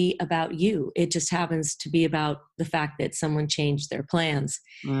have to be about you. It just happens to be about the fact that someone changed their plans.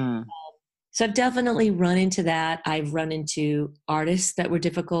 Mm. So I've definitely run into that. I've run into artists that were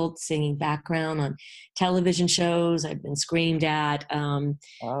difficult, singing background on television shows. I've been screamed at, Oh,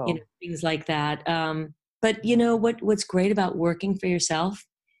 things like that. But what's great about working for yourself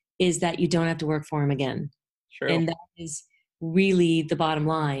is that you don't have to work for them again, true. and that is really the bottom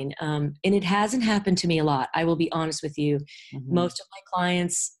line. And it hasn't happened to me a lot. I will be honest with you. Hmm. Most of my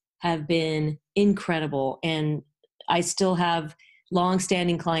clients have been incredible, and I still have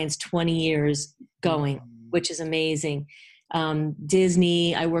long-standing clients, 20 years going, Mm. which is amazing.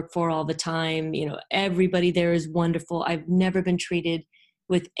 Disney, I work for all the time. Everybody there is wonderful. I've never been treated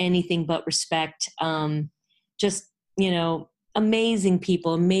with anything but respect. Just, amazing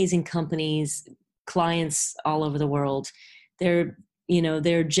people, amazing companies, clients all over the world. They're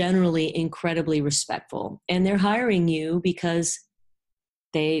generally incredibly respectful, and they're hiring you because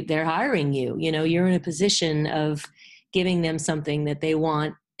they're hiring you. You're in a position of giving them something that they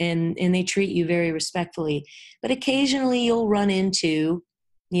want, and they treat you very respectfully. But occasionally you'll run into,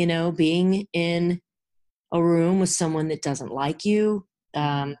 being in a room with someone that doesn't like you,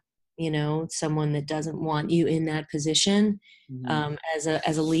 Mhm. someone that doesn't want you in that position, Mhm.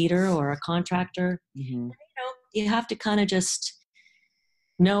 as a leader or a contractor. Mhm. You have to kind of just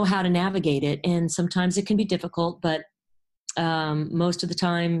know how to navigate it. And sometimes it can be difficult, but most of the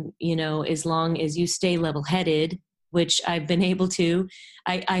time, as long as you stay level headed, which I've been able to,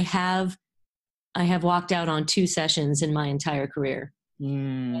 I have walked out on two sessions in my entire career.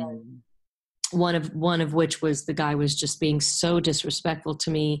 Mm. One of which was, the guy was just being so disrespectful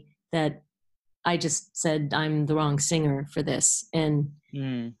to me that I just said, "I'm the wrong singer for this." And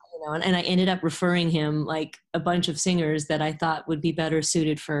Mm. and I ended up referring him like a bunch of singers that I thought would be better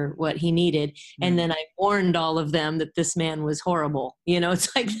suited for what he needed. And Mm. then I warned all of them that this man was horrible.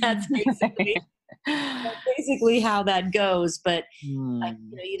 It's like, that's basically how that goes. But Mm.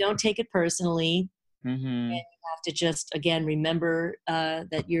 you don't take it personally, and Mhm. you have to just, again, remember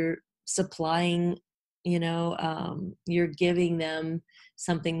that you're supplying, you're giving them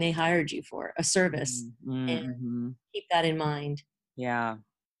something they hired you for, a service, Mm. and Mm. Mhm. keep that in mind. Yeah.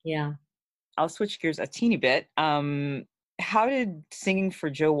 Yeah. I'll switch gears a teeny bit. How did Singing for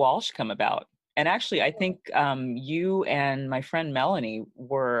Joe Walsh come about? And actually, I think you and my friend Melanie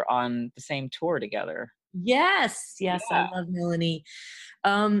were on the same tour together. Yes, yes, I Yeah. love Melanie.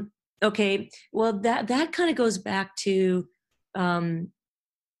 Um, okay, well, that kind of goes back to um,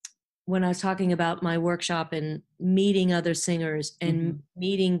 when I was talking about my workshop and meeting other singers and Mhm.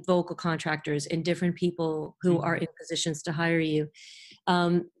 meeting vocal contractors and different people who are Mhm. in positions to hire you.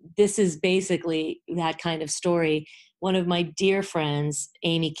 This is basically that kind of story. One of my dear friends,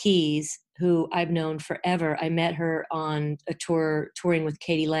 Amy Keys, who I've known forever, I met her on a tour touring with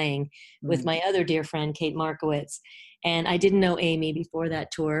Katie Lang with Mm. my other dear friend, Kate Markowitz. And I didn't know Amy before that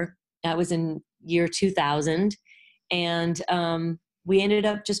tour. That was in year 2000. And we ended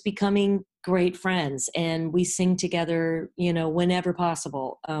up just becoming great friends. And we sing together, whenever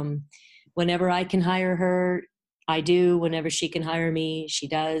possible. Whenever I can hire her, I do. Whenever she can hire me, she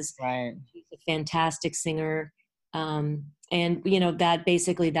does. Right. She's a fantastic singer. And that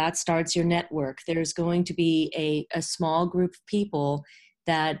basically that starts your network. There's going to be a small group of people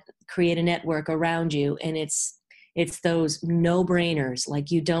that create a network around you, and it's those no-brainers.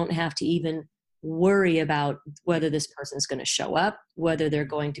 Like, you don't have to even worry about whether this person's going to show up, whether they're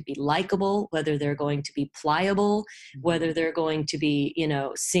going to be likable, whether they're going to be pliable, whether they're going to be,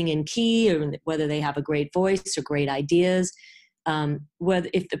 sing in key, or whether they have a great voice or great ideas. Whether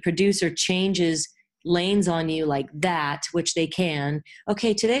if the producer changes lanes on you like that, which they can.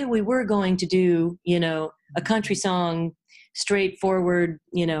 Okay, today we were going to do, a country song, straightforward,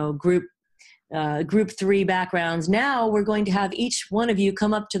 group three backgrounds. Now we're going to have each one of you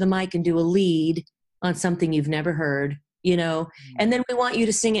come up to the mic and do a lead on something you've never heard, and then we want you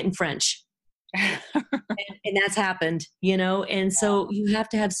to sing it in French. And that's happened, and so you have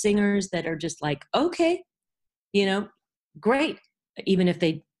to have singers that are just like, okay, great. Even if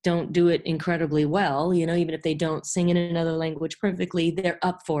they don't do it incredibly well, even if they don't sing in another language perfectly, they're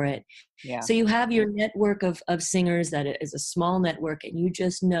up for it. Yeah. So you have your network of singers that is a small network, and you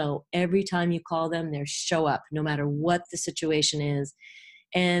just know every time you call them, they show up no matter what the situation is.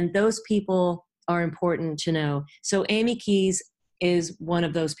 And those people are important to know. So Amy Keys is one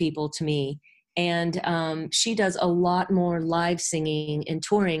of those people to me. And she does a lot more live singing and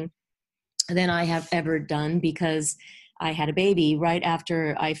touring than I have ever done, because I had a baby right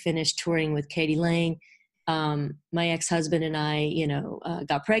after I finished touring with Katie Lang. My ex-husband and I,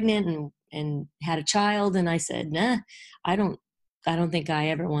 got pregnant and had a child. And I said, nah, I don't think I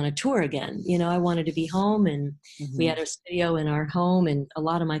ever want to tour again. I wanted to be home, and we had a studio in our home, and a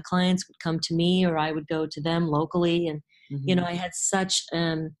lot of my clients would come to me or I would go to them locally. And, I had such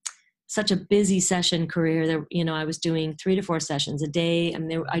a busy session career that, I was doing 3 to 4 sessions a day.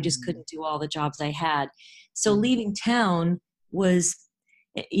 and I just couldn't do all the jobs I had. So leaving town was,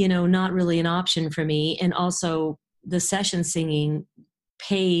 not really an option for me. And also the session singing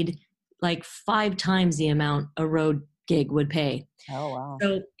paid like 5 times the amount a road gig would pay. Oh, wow.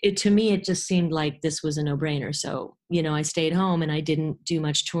 So to me, it just seemed like this was a no-brainer. So, I stayed home and I didn't do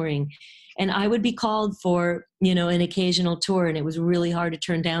much touring. And I would be called for, an occasional tour, and it was really hard to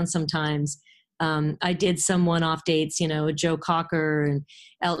turn down sometimes. I did some one-off dates, Joe Cocker and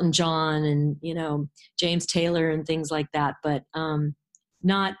Elton John and, James Taylor and things like that, but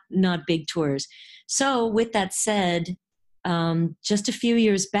not big tours. So with that said, just a few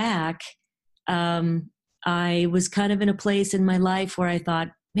years back, I was kind of in a place in my life where I thought,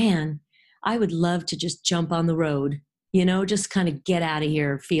 man, I would love to just jump on the road, just kind of get out of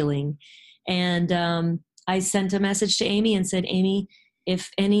here feeling. And I sent a message to Amy and said, Amy,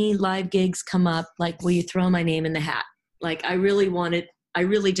 if any live gigs come up, like, will you throw my name in the hat? Like, I really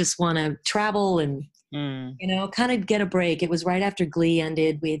just want to travel and, kind of get a break. It was right after Glee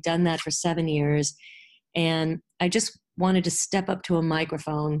ended. We had done that for 7 years. And I just wanted to step up to a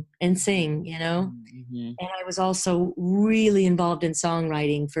microphone and sing, And I was also really involved in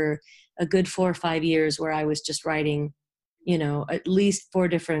songwriting for a good 4 or 5 years, where I was just writing, at least 4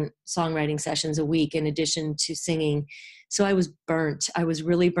 different songwriting sessions a week in addition to singing. So I was burnt. I was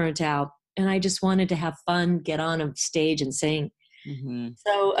really burnt out. And I just wanted to have fun, get on a stage and sing.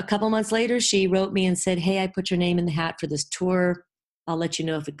 So a couple months later, she wrote me and said, hey, I put your name in the hat for this tour. I'll let you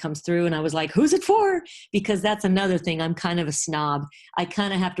know if it comes through. And I was like, who's it for? Because that's another thing. I'm kind of a snob. I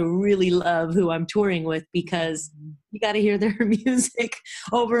kind of have to really love who I'm touring with, because you got to hear their music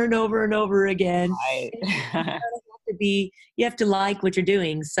over and over and over again. Right. You have to like what you're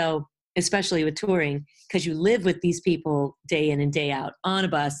doing. So especially with touring, because you live with these people day in and day out, on a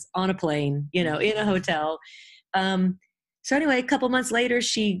bus, on a plane, in a hotel. So anyway, a couple months later,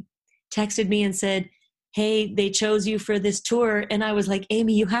 she texted me and said, hey, they chose you for this tour. And I was like,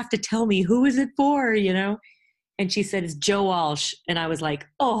 Amy, you have to tell me, who is it for, And she said, it's Joe Walsh. And I was like,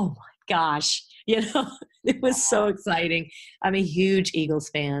 oh my gosh, it was so exciting. I'm a huge Eagles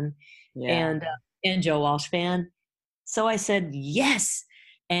fan, and Joe Walsh fan. So I said, yes.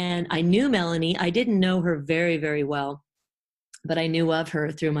 And I knew Melanie. I didn't know her very, very well, but I knew of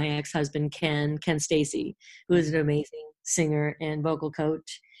her through my ex-husband, Ken Stacy, who is an amazing singer and vocal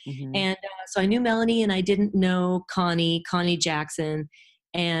coach. Mm-hmm. And so I knew Melanie, and I didn't know Connie Jackson.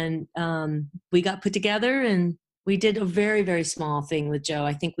 And we got put together, and we did a very, very small thing with Joe.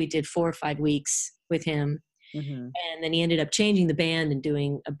 I think we did 4 or 5 weeks with him. Mm-hmm. And then he ended up changing the band and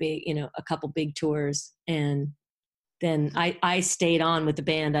doing a couple big tours. And then I stayed on with the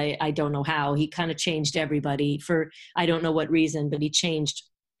band. I don't know how. He kind of changed everybody for, I don't know what reason, but he changed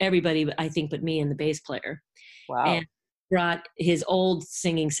everybody, I think, but me and the bass player. And Wow. brought his old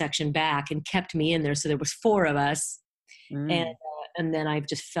singing section back and kept me in there. So there was 4 of us. Mm. And then I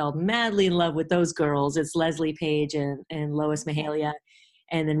just fell madly in love with those girls. It's Leslie Page and Lois Mahalia,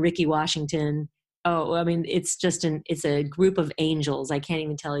 and then Ricky Washington. Oh, I mean, it's a group of angels. I can't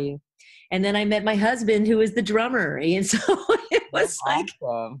even tell you. And then I met my husband, who is the drummer. And so it That's was like,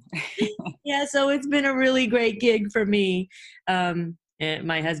 awesome. yeah, so it's been a really great gig for me. And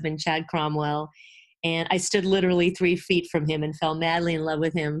my husband, Chad Cromwell, and I stood literally 3 feet from him and fell madly in love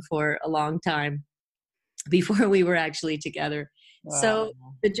with him for a long time before we were actually together. Wow. So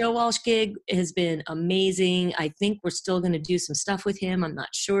the Joe Walsh gig has been amazing. I think we're still going to do some stuff with him. I'm not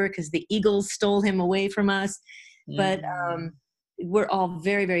sure because the Eagles stole him away from us, but Mm. we're all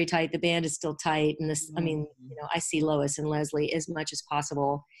very, very tight. The band is still tight. And this, I Mm. mean, I see Lois and Leslie as much as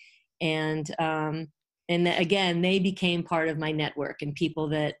possible. And again, they became part of my network and people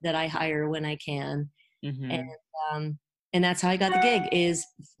that I hire when I can. And Mm-hmm. um, and that's how I got the gig, is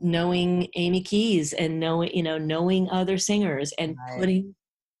knowing Amy Keys and knowing other singers and Right. putting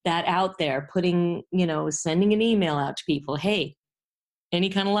that out there, sending an email out to people. Hey, any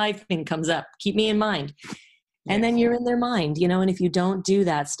kind of live thing comes up, keep me in mind. And Yeah. then you're in their mind, and if you don't do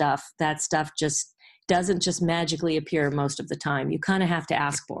that stuff just doesn't just magically appear most of the time. You kind of have to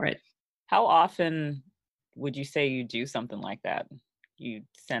ask for it. How often would you say you do something like that? You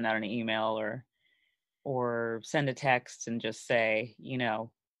send out an email or send a text and just say,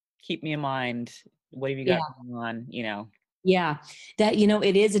 keep me in mind. What have you got Yeah. going on? Yeah, that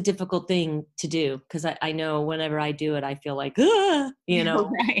it is a difficult thing to do, because I know whenever I do it, I feel like, Right.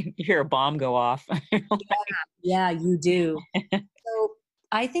 You hear a bomb go off. yeah, you do. So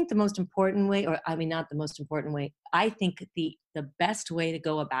I think the most important way, or I mean, not the most important way, I think the best way to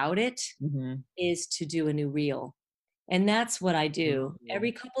go about it Hmm. is to do a new reel. And that's what I do Ooh.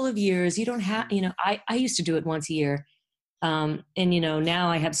 every couple of years. You don't have, I used to do it once a year. And now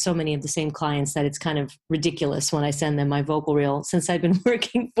I have so many of the same clients that it's kind of ridiculous when I send them my vocal reel, since I've been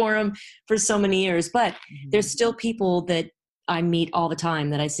working for them for so many years. But Hmm. there's still people that I meet all the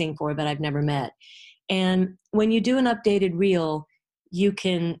time that I sing for that I've never met. And when you do an updated reel, you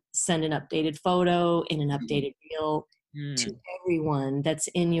can send an updated photo in an updated reel to Mm. everyone that's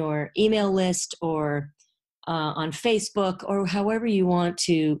in your email list, or on Facebook, or however you want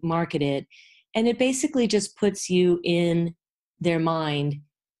to market it. And it basically just puts you in their mind.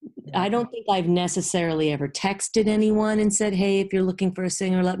 Yeah. I don't think I've necessarily ever texted anyone and said, hey, if you're looking for a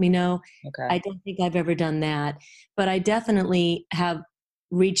singer, let me know. Okay. I don't think I've ever done that. But I definitely have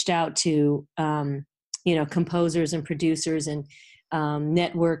reached out to, composers and producers and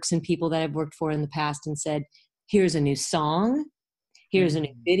networks and people that I've worked for in the past and said, here's a new song, here's a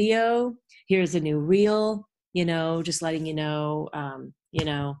new Mm. video, here's a new reel, just letting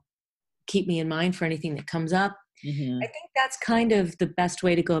keep me in mind for anything that comes up. I Mhm. think that's kind of the best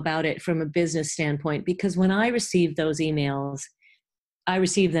way to go about it from a business standpoint, because when I receive those emails, I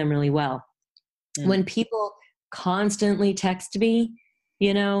receive them really well. Mm. When people constantly text me,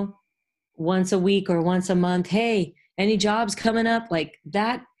 you know, once a week or once a month, hey, any jobs coming up, like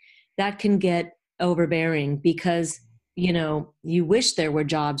that can get overbearing, because you wish there were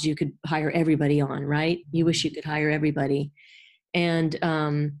jobs you could hire everybody on, right? You wish you Mhm. could hire everybody. And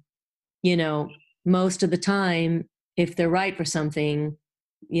you know most of the time, if they're right for something,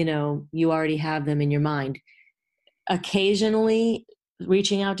 you already have them in your mind. Occasionally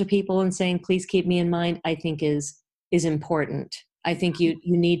reaching out to people and saying, please keep me in mind, I think is important. I think you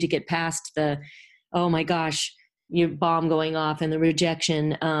need to get past the, oh my gosh, your bomb going off, and the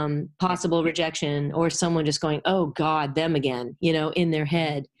rejection, Yeah. possible rejection, or someone just going, oh God, them again, in their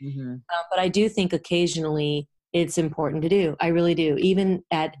head. Mhm. But I do think occasionally it's important to do. I really do. Even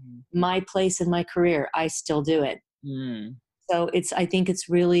at Mhm. my place in my career, I still do it. Mm. So I think it's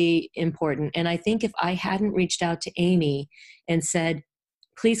really important. And I think if I hadn't reached out to Amy and said,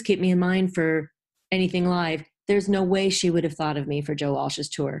 please keep me in mind for anything live, there's no way she would have thought of me for Joe Walsh's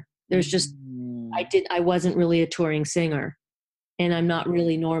tour. Mm. I wasn't really a touring singer, and I'm not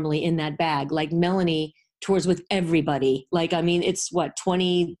really normally in that bag. Like Melanie tours with everybody. Like, I mean, it's what,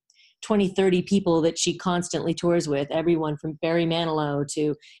 20, 30 people that she constantly tours with, everyone from Barry Manilow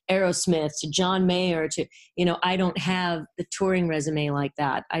to Aerosmith to John Mayer to, I don't have the touring resume like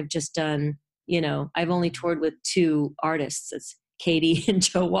that. I've just done, I've only toured with two artists. It's Katie and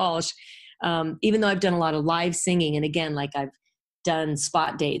Joe Walsh. Even though I've done a lot of live singing, and again, like I've done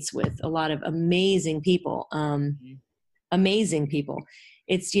spot dates with a lot of amazing people, amazing people.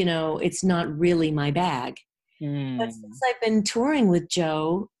 It's, it's not really my bag. But since I've been touring with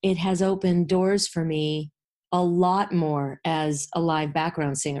Joe, it has opened doors for me a lot more as a live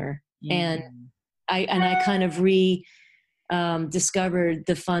background singer. And I kind of discovered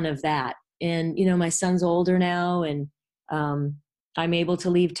the fun of that. And, my son's older now, and I'm able to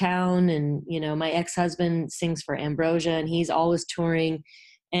leave town. And, my ex-husband sings for Ambrosia, and he's always touring.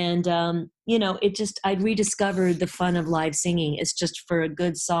 And, I rediscovered the fun of live singing. It's just for a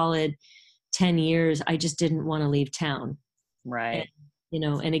good solid 10 years, I just didn't want to leave town. Right. And,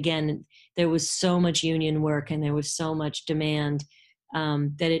 and again, there was so much union work and there was so much demand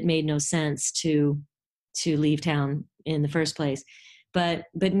that it made no sense to leave town in the first place. But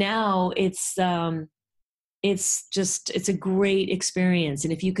now it's a great experience.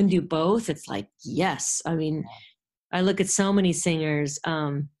 And if you can do both, it's like, yes. I mean, I look at so many singers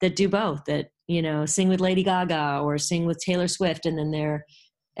that do both, that, sing with Lady Gaga or sing with Taylor Swift, and then they're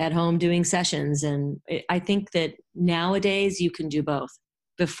at home doing sessions. And I think that nowadays you can do both.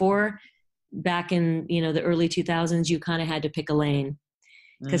 Before, back in, the early 2000s, you kind of had to pick a lane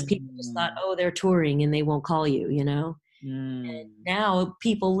because people just thought, oh, they're touring and they won't call you, And now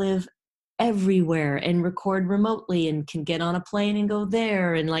people live everywhere and record remotely and can get on a plane and go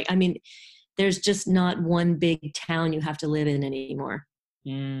there. And there's just not one big town you have to live in anymore.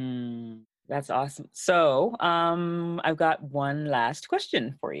 That's awesome. So I've got one last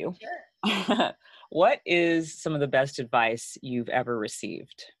question for you. Sure. What is some of the best advice you've ever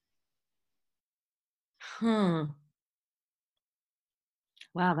received? Wow,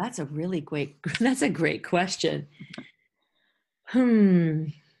 that's a great question.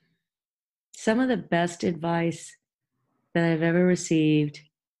 Some of the best advice that I've ever received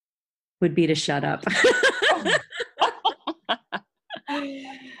would be to shut up.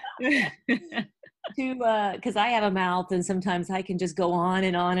 Because I have a mouth, and sometimes I can just go on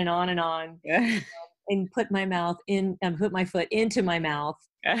and on and on and on, and put my mouth in and put my foot into my mouth.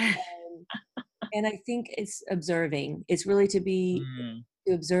 And I think it's observing. It's really to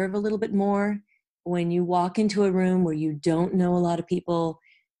observe a little bit more. When you walk into a room where you don't know a lot of people,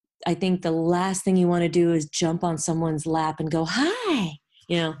 I think the last thing you want to do is jump on someone's lap and go, hi,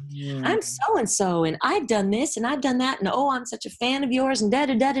 I'm so-and-so, and I've done this and I've done that. And, oh, I'm such a fan of yours, and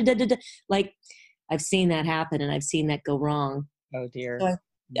da-da-da-da-da-da. Like, I've seen that happen, and I've seen that go wrong. Oh, dear. So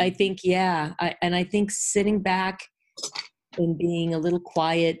I think, I think sitting back and being a little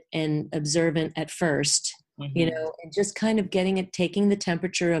quiet and observant at first, and just kind of taking the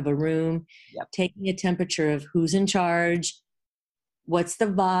temperature of a room, taking a temperature of who's in charge, what's the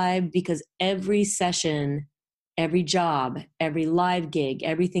vibe, because every session, every job, every live gig,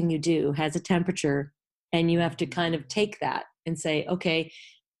 everything you do has a temperature, and you have to kind of take that and say, okay,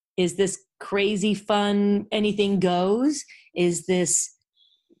 is this crazy fun, anything goes? Is this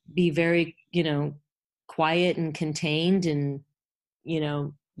be very, quiet and contained and,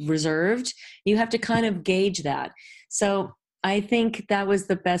 reserved? You have to kind of gauge that. So I think that was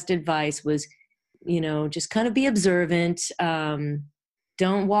the best advice, was, just kind of be observant.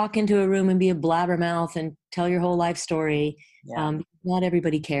 Don't walk into a room and be a blabbermouth and tell your whole life story. Not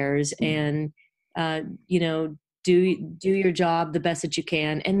everybody cares. And, do your job the best that you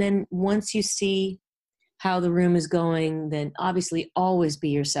can. And then once you see how the room is going, then obviously always be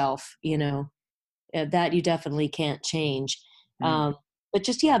yourself, that you definitely can't change. But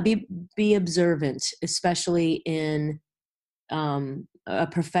just, be observant, especially in a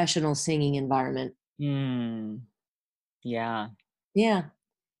professional singing environment. Yeah. Yeah.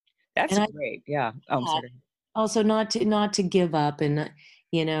 That's great. Yeah. Oh, sorry. Also not to give up. And,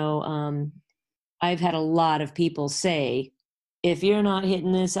 I've had a lot of people say, if you're not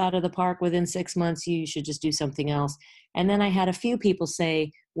hitting this out of the park within 6 months, you should just do something else. And then I had a few people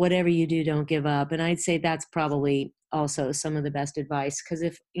say, whatever you do, don't give up. And I'd say that's probably also some of the best advice. Because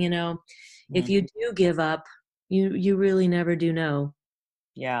if you do give up, you really never do know.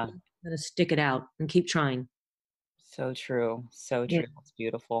 Yeah. You gotta stick it out and keep trying. So true. So true. It's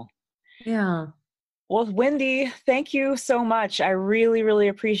beautiful. Yeah. Well, Wendy, thank you so much. I really, really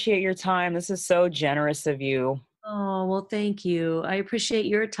appreciate your time. This is so generous of you. Oh, well, thank you. I appreciate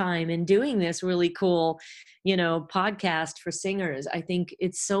your time in doing this really cool, podcast for singers. I think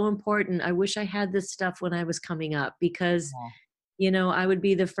it's so important. I wish I had this stuff when I was coming up, because, I would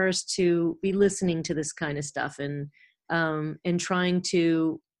be the first to be listening to this kind of stuff and trying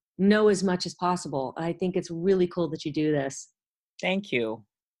to know as much as possible. I think it's really cool that you do this. Thank you.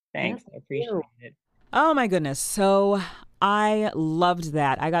 Yeah, Thanks. I thank appreciate you. it. Oh my goodness. So I loved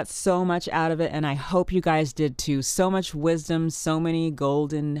that. I got so much out of it, and I hope you guys did too. So much wisdom, so many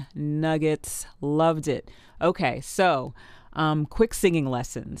golden nuggets. Loved it. Okay, so quick singing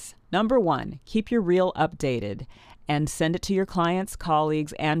lessons. Number 1, keep your reel updated and send it to your clients,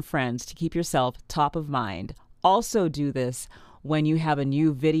 colleagues, and friends to keep yourself top of mind. Also do this when you have a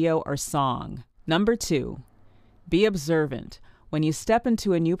new video or song. Number 2, be observant. When you step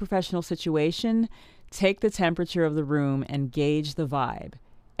into a new professional situation, take the temperature of the room and gauge the vibe.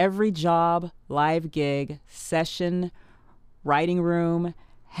 Every job, live gig, session, writing room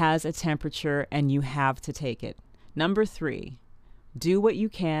has a temperature, and you have to take it. Number 3, do what you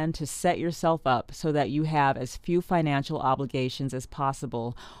can to set yourself up so that you have as few financial obligations as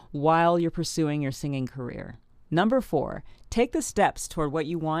possible while you're pursuing your singing career. Number 4, take the steps toward what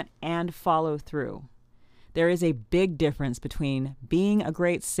you want and follow through. There is a big difference between being a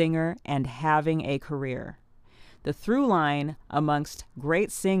great singer and having a career. The through line amongst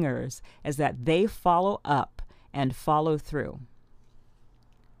great singers is that they follow up and follow through.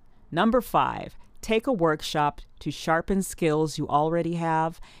 Number 5, take a workshop to sharpen skills you already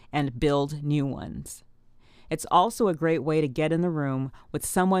have and build new ones. It's also a great way to get in the room with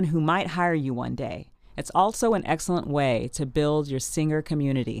someone who might hire you one day. It's also an excellent way to build your singer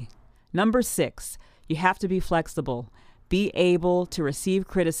community. Number 6, you have to be flexible. Be able to receive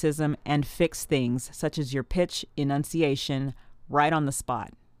criticism and fix things, such as your pitch enunciation, right on the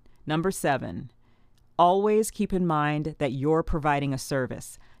spot. Number 7, always keep in mind that you're providing a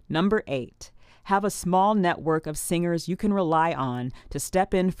service. Number 8, have a small network of singers you can rely on to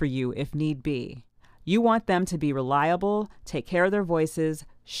step in for you if need be. You want them to be reliable, take care of their voices,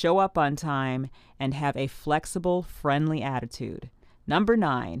 show up on time, and have a flexible, friendly attitude. Number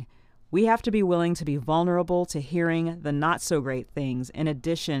 9, we have to be willing to be vulnerable to hearing the not so great things in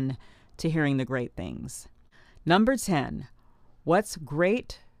addition to hearing the great things. Number 10, what's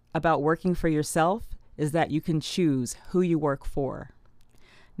great about working for yourself is that you can choose who you work for.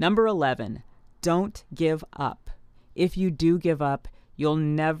 Number 11, don't give up. If you do give up, you'll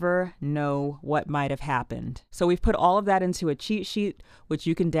never know what might have happened. So we've put all of that into a cheat sheet, which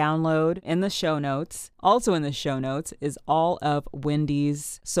you can download in the show notes. Also in the show notes is all of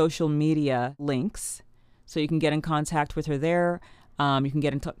Wendy's social media links. So you can get in contact with her there. You can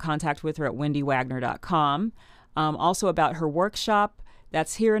get in contact with her at wendywagner.com. Also about her workshop,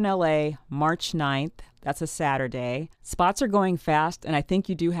 that's here in LA, March 9th. That's a Saturday. Spots are going fast, and I think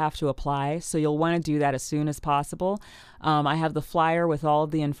you do have to apply, so you'll want to do that as soon as possible. I have the flyer with all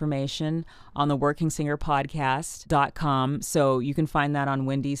of the information on the workingsingerpodcast.com, so you can find that on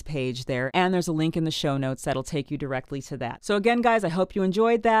Wendy's page there. And there's a link in the show notes that'll take you directly to that. So again, guys, I hope you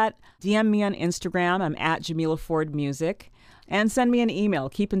enjoyed that. DM me on Instagram. I'm at Jamila Ford Music. And send me an email.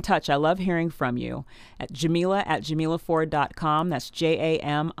 Keep in touch. I love hearing from you at jamila@jamilaford.com. That's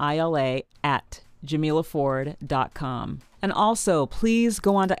JAMILA at jamilaford.com. And also, please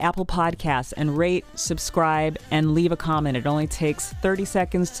go on to Apple Podcasts and rate, subscribe, and leave a comment. It only takes 30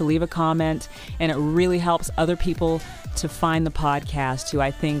 seconds to leave a comment, and it really helps other people to find the podcast who I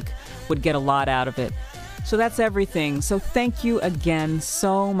think would get a lot out of it. So that's everything. So thank you again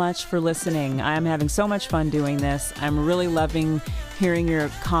so much for listening. I'm having so much fun doing this. I'm really loving hearing your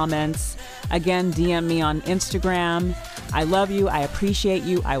comments. Again, DM me on Instagram. I love you. I appreciate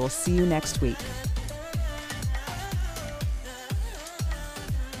you. I will see you next week.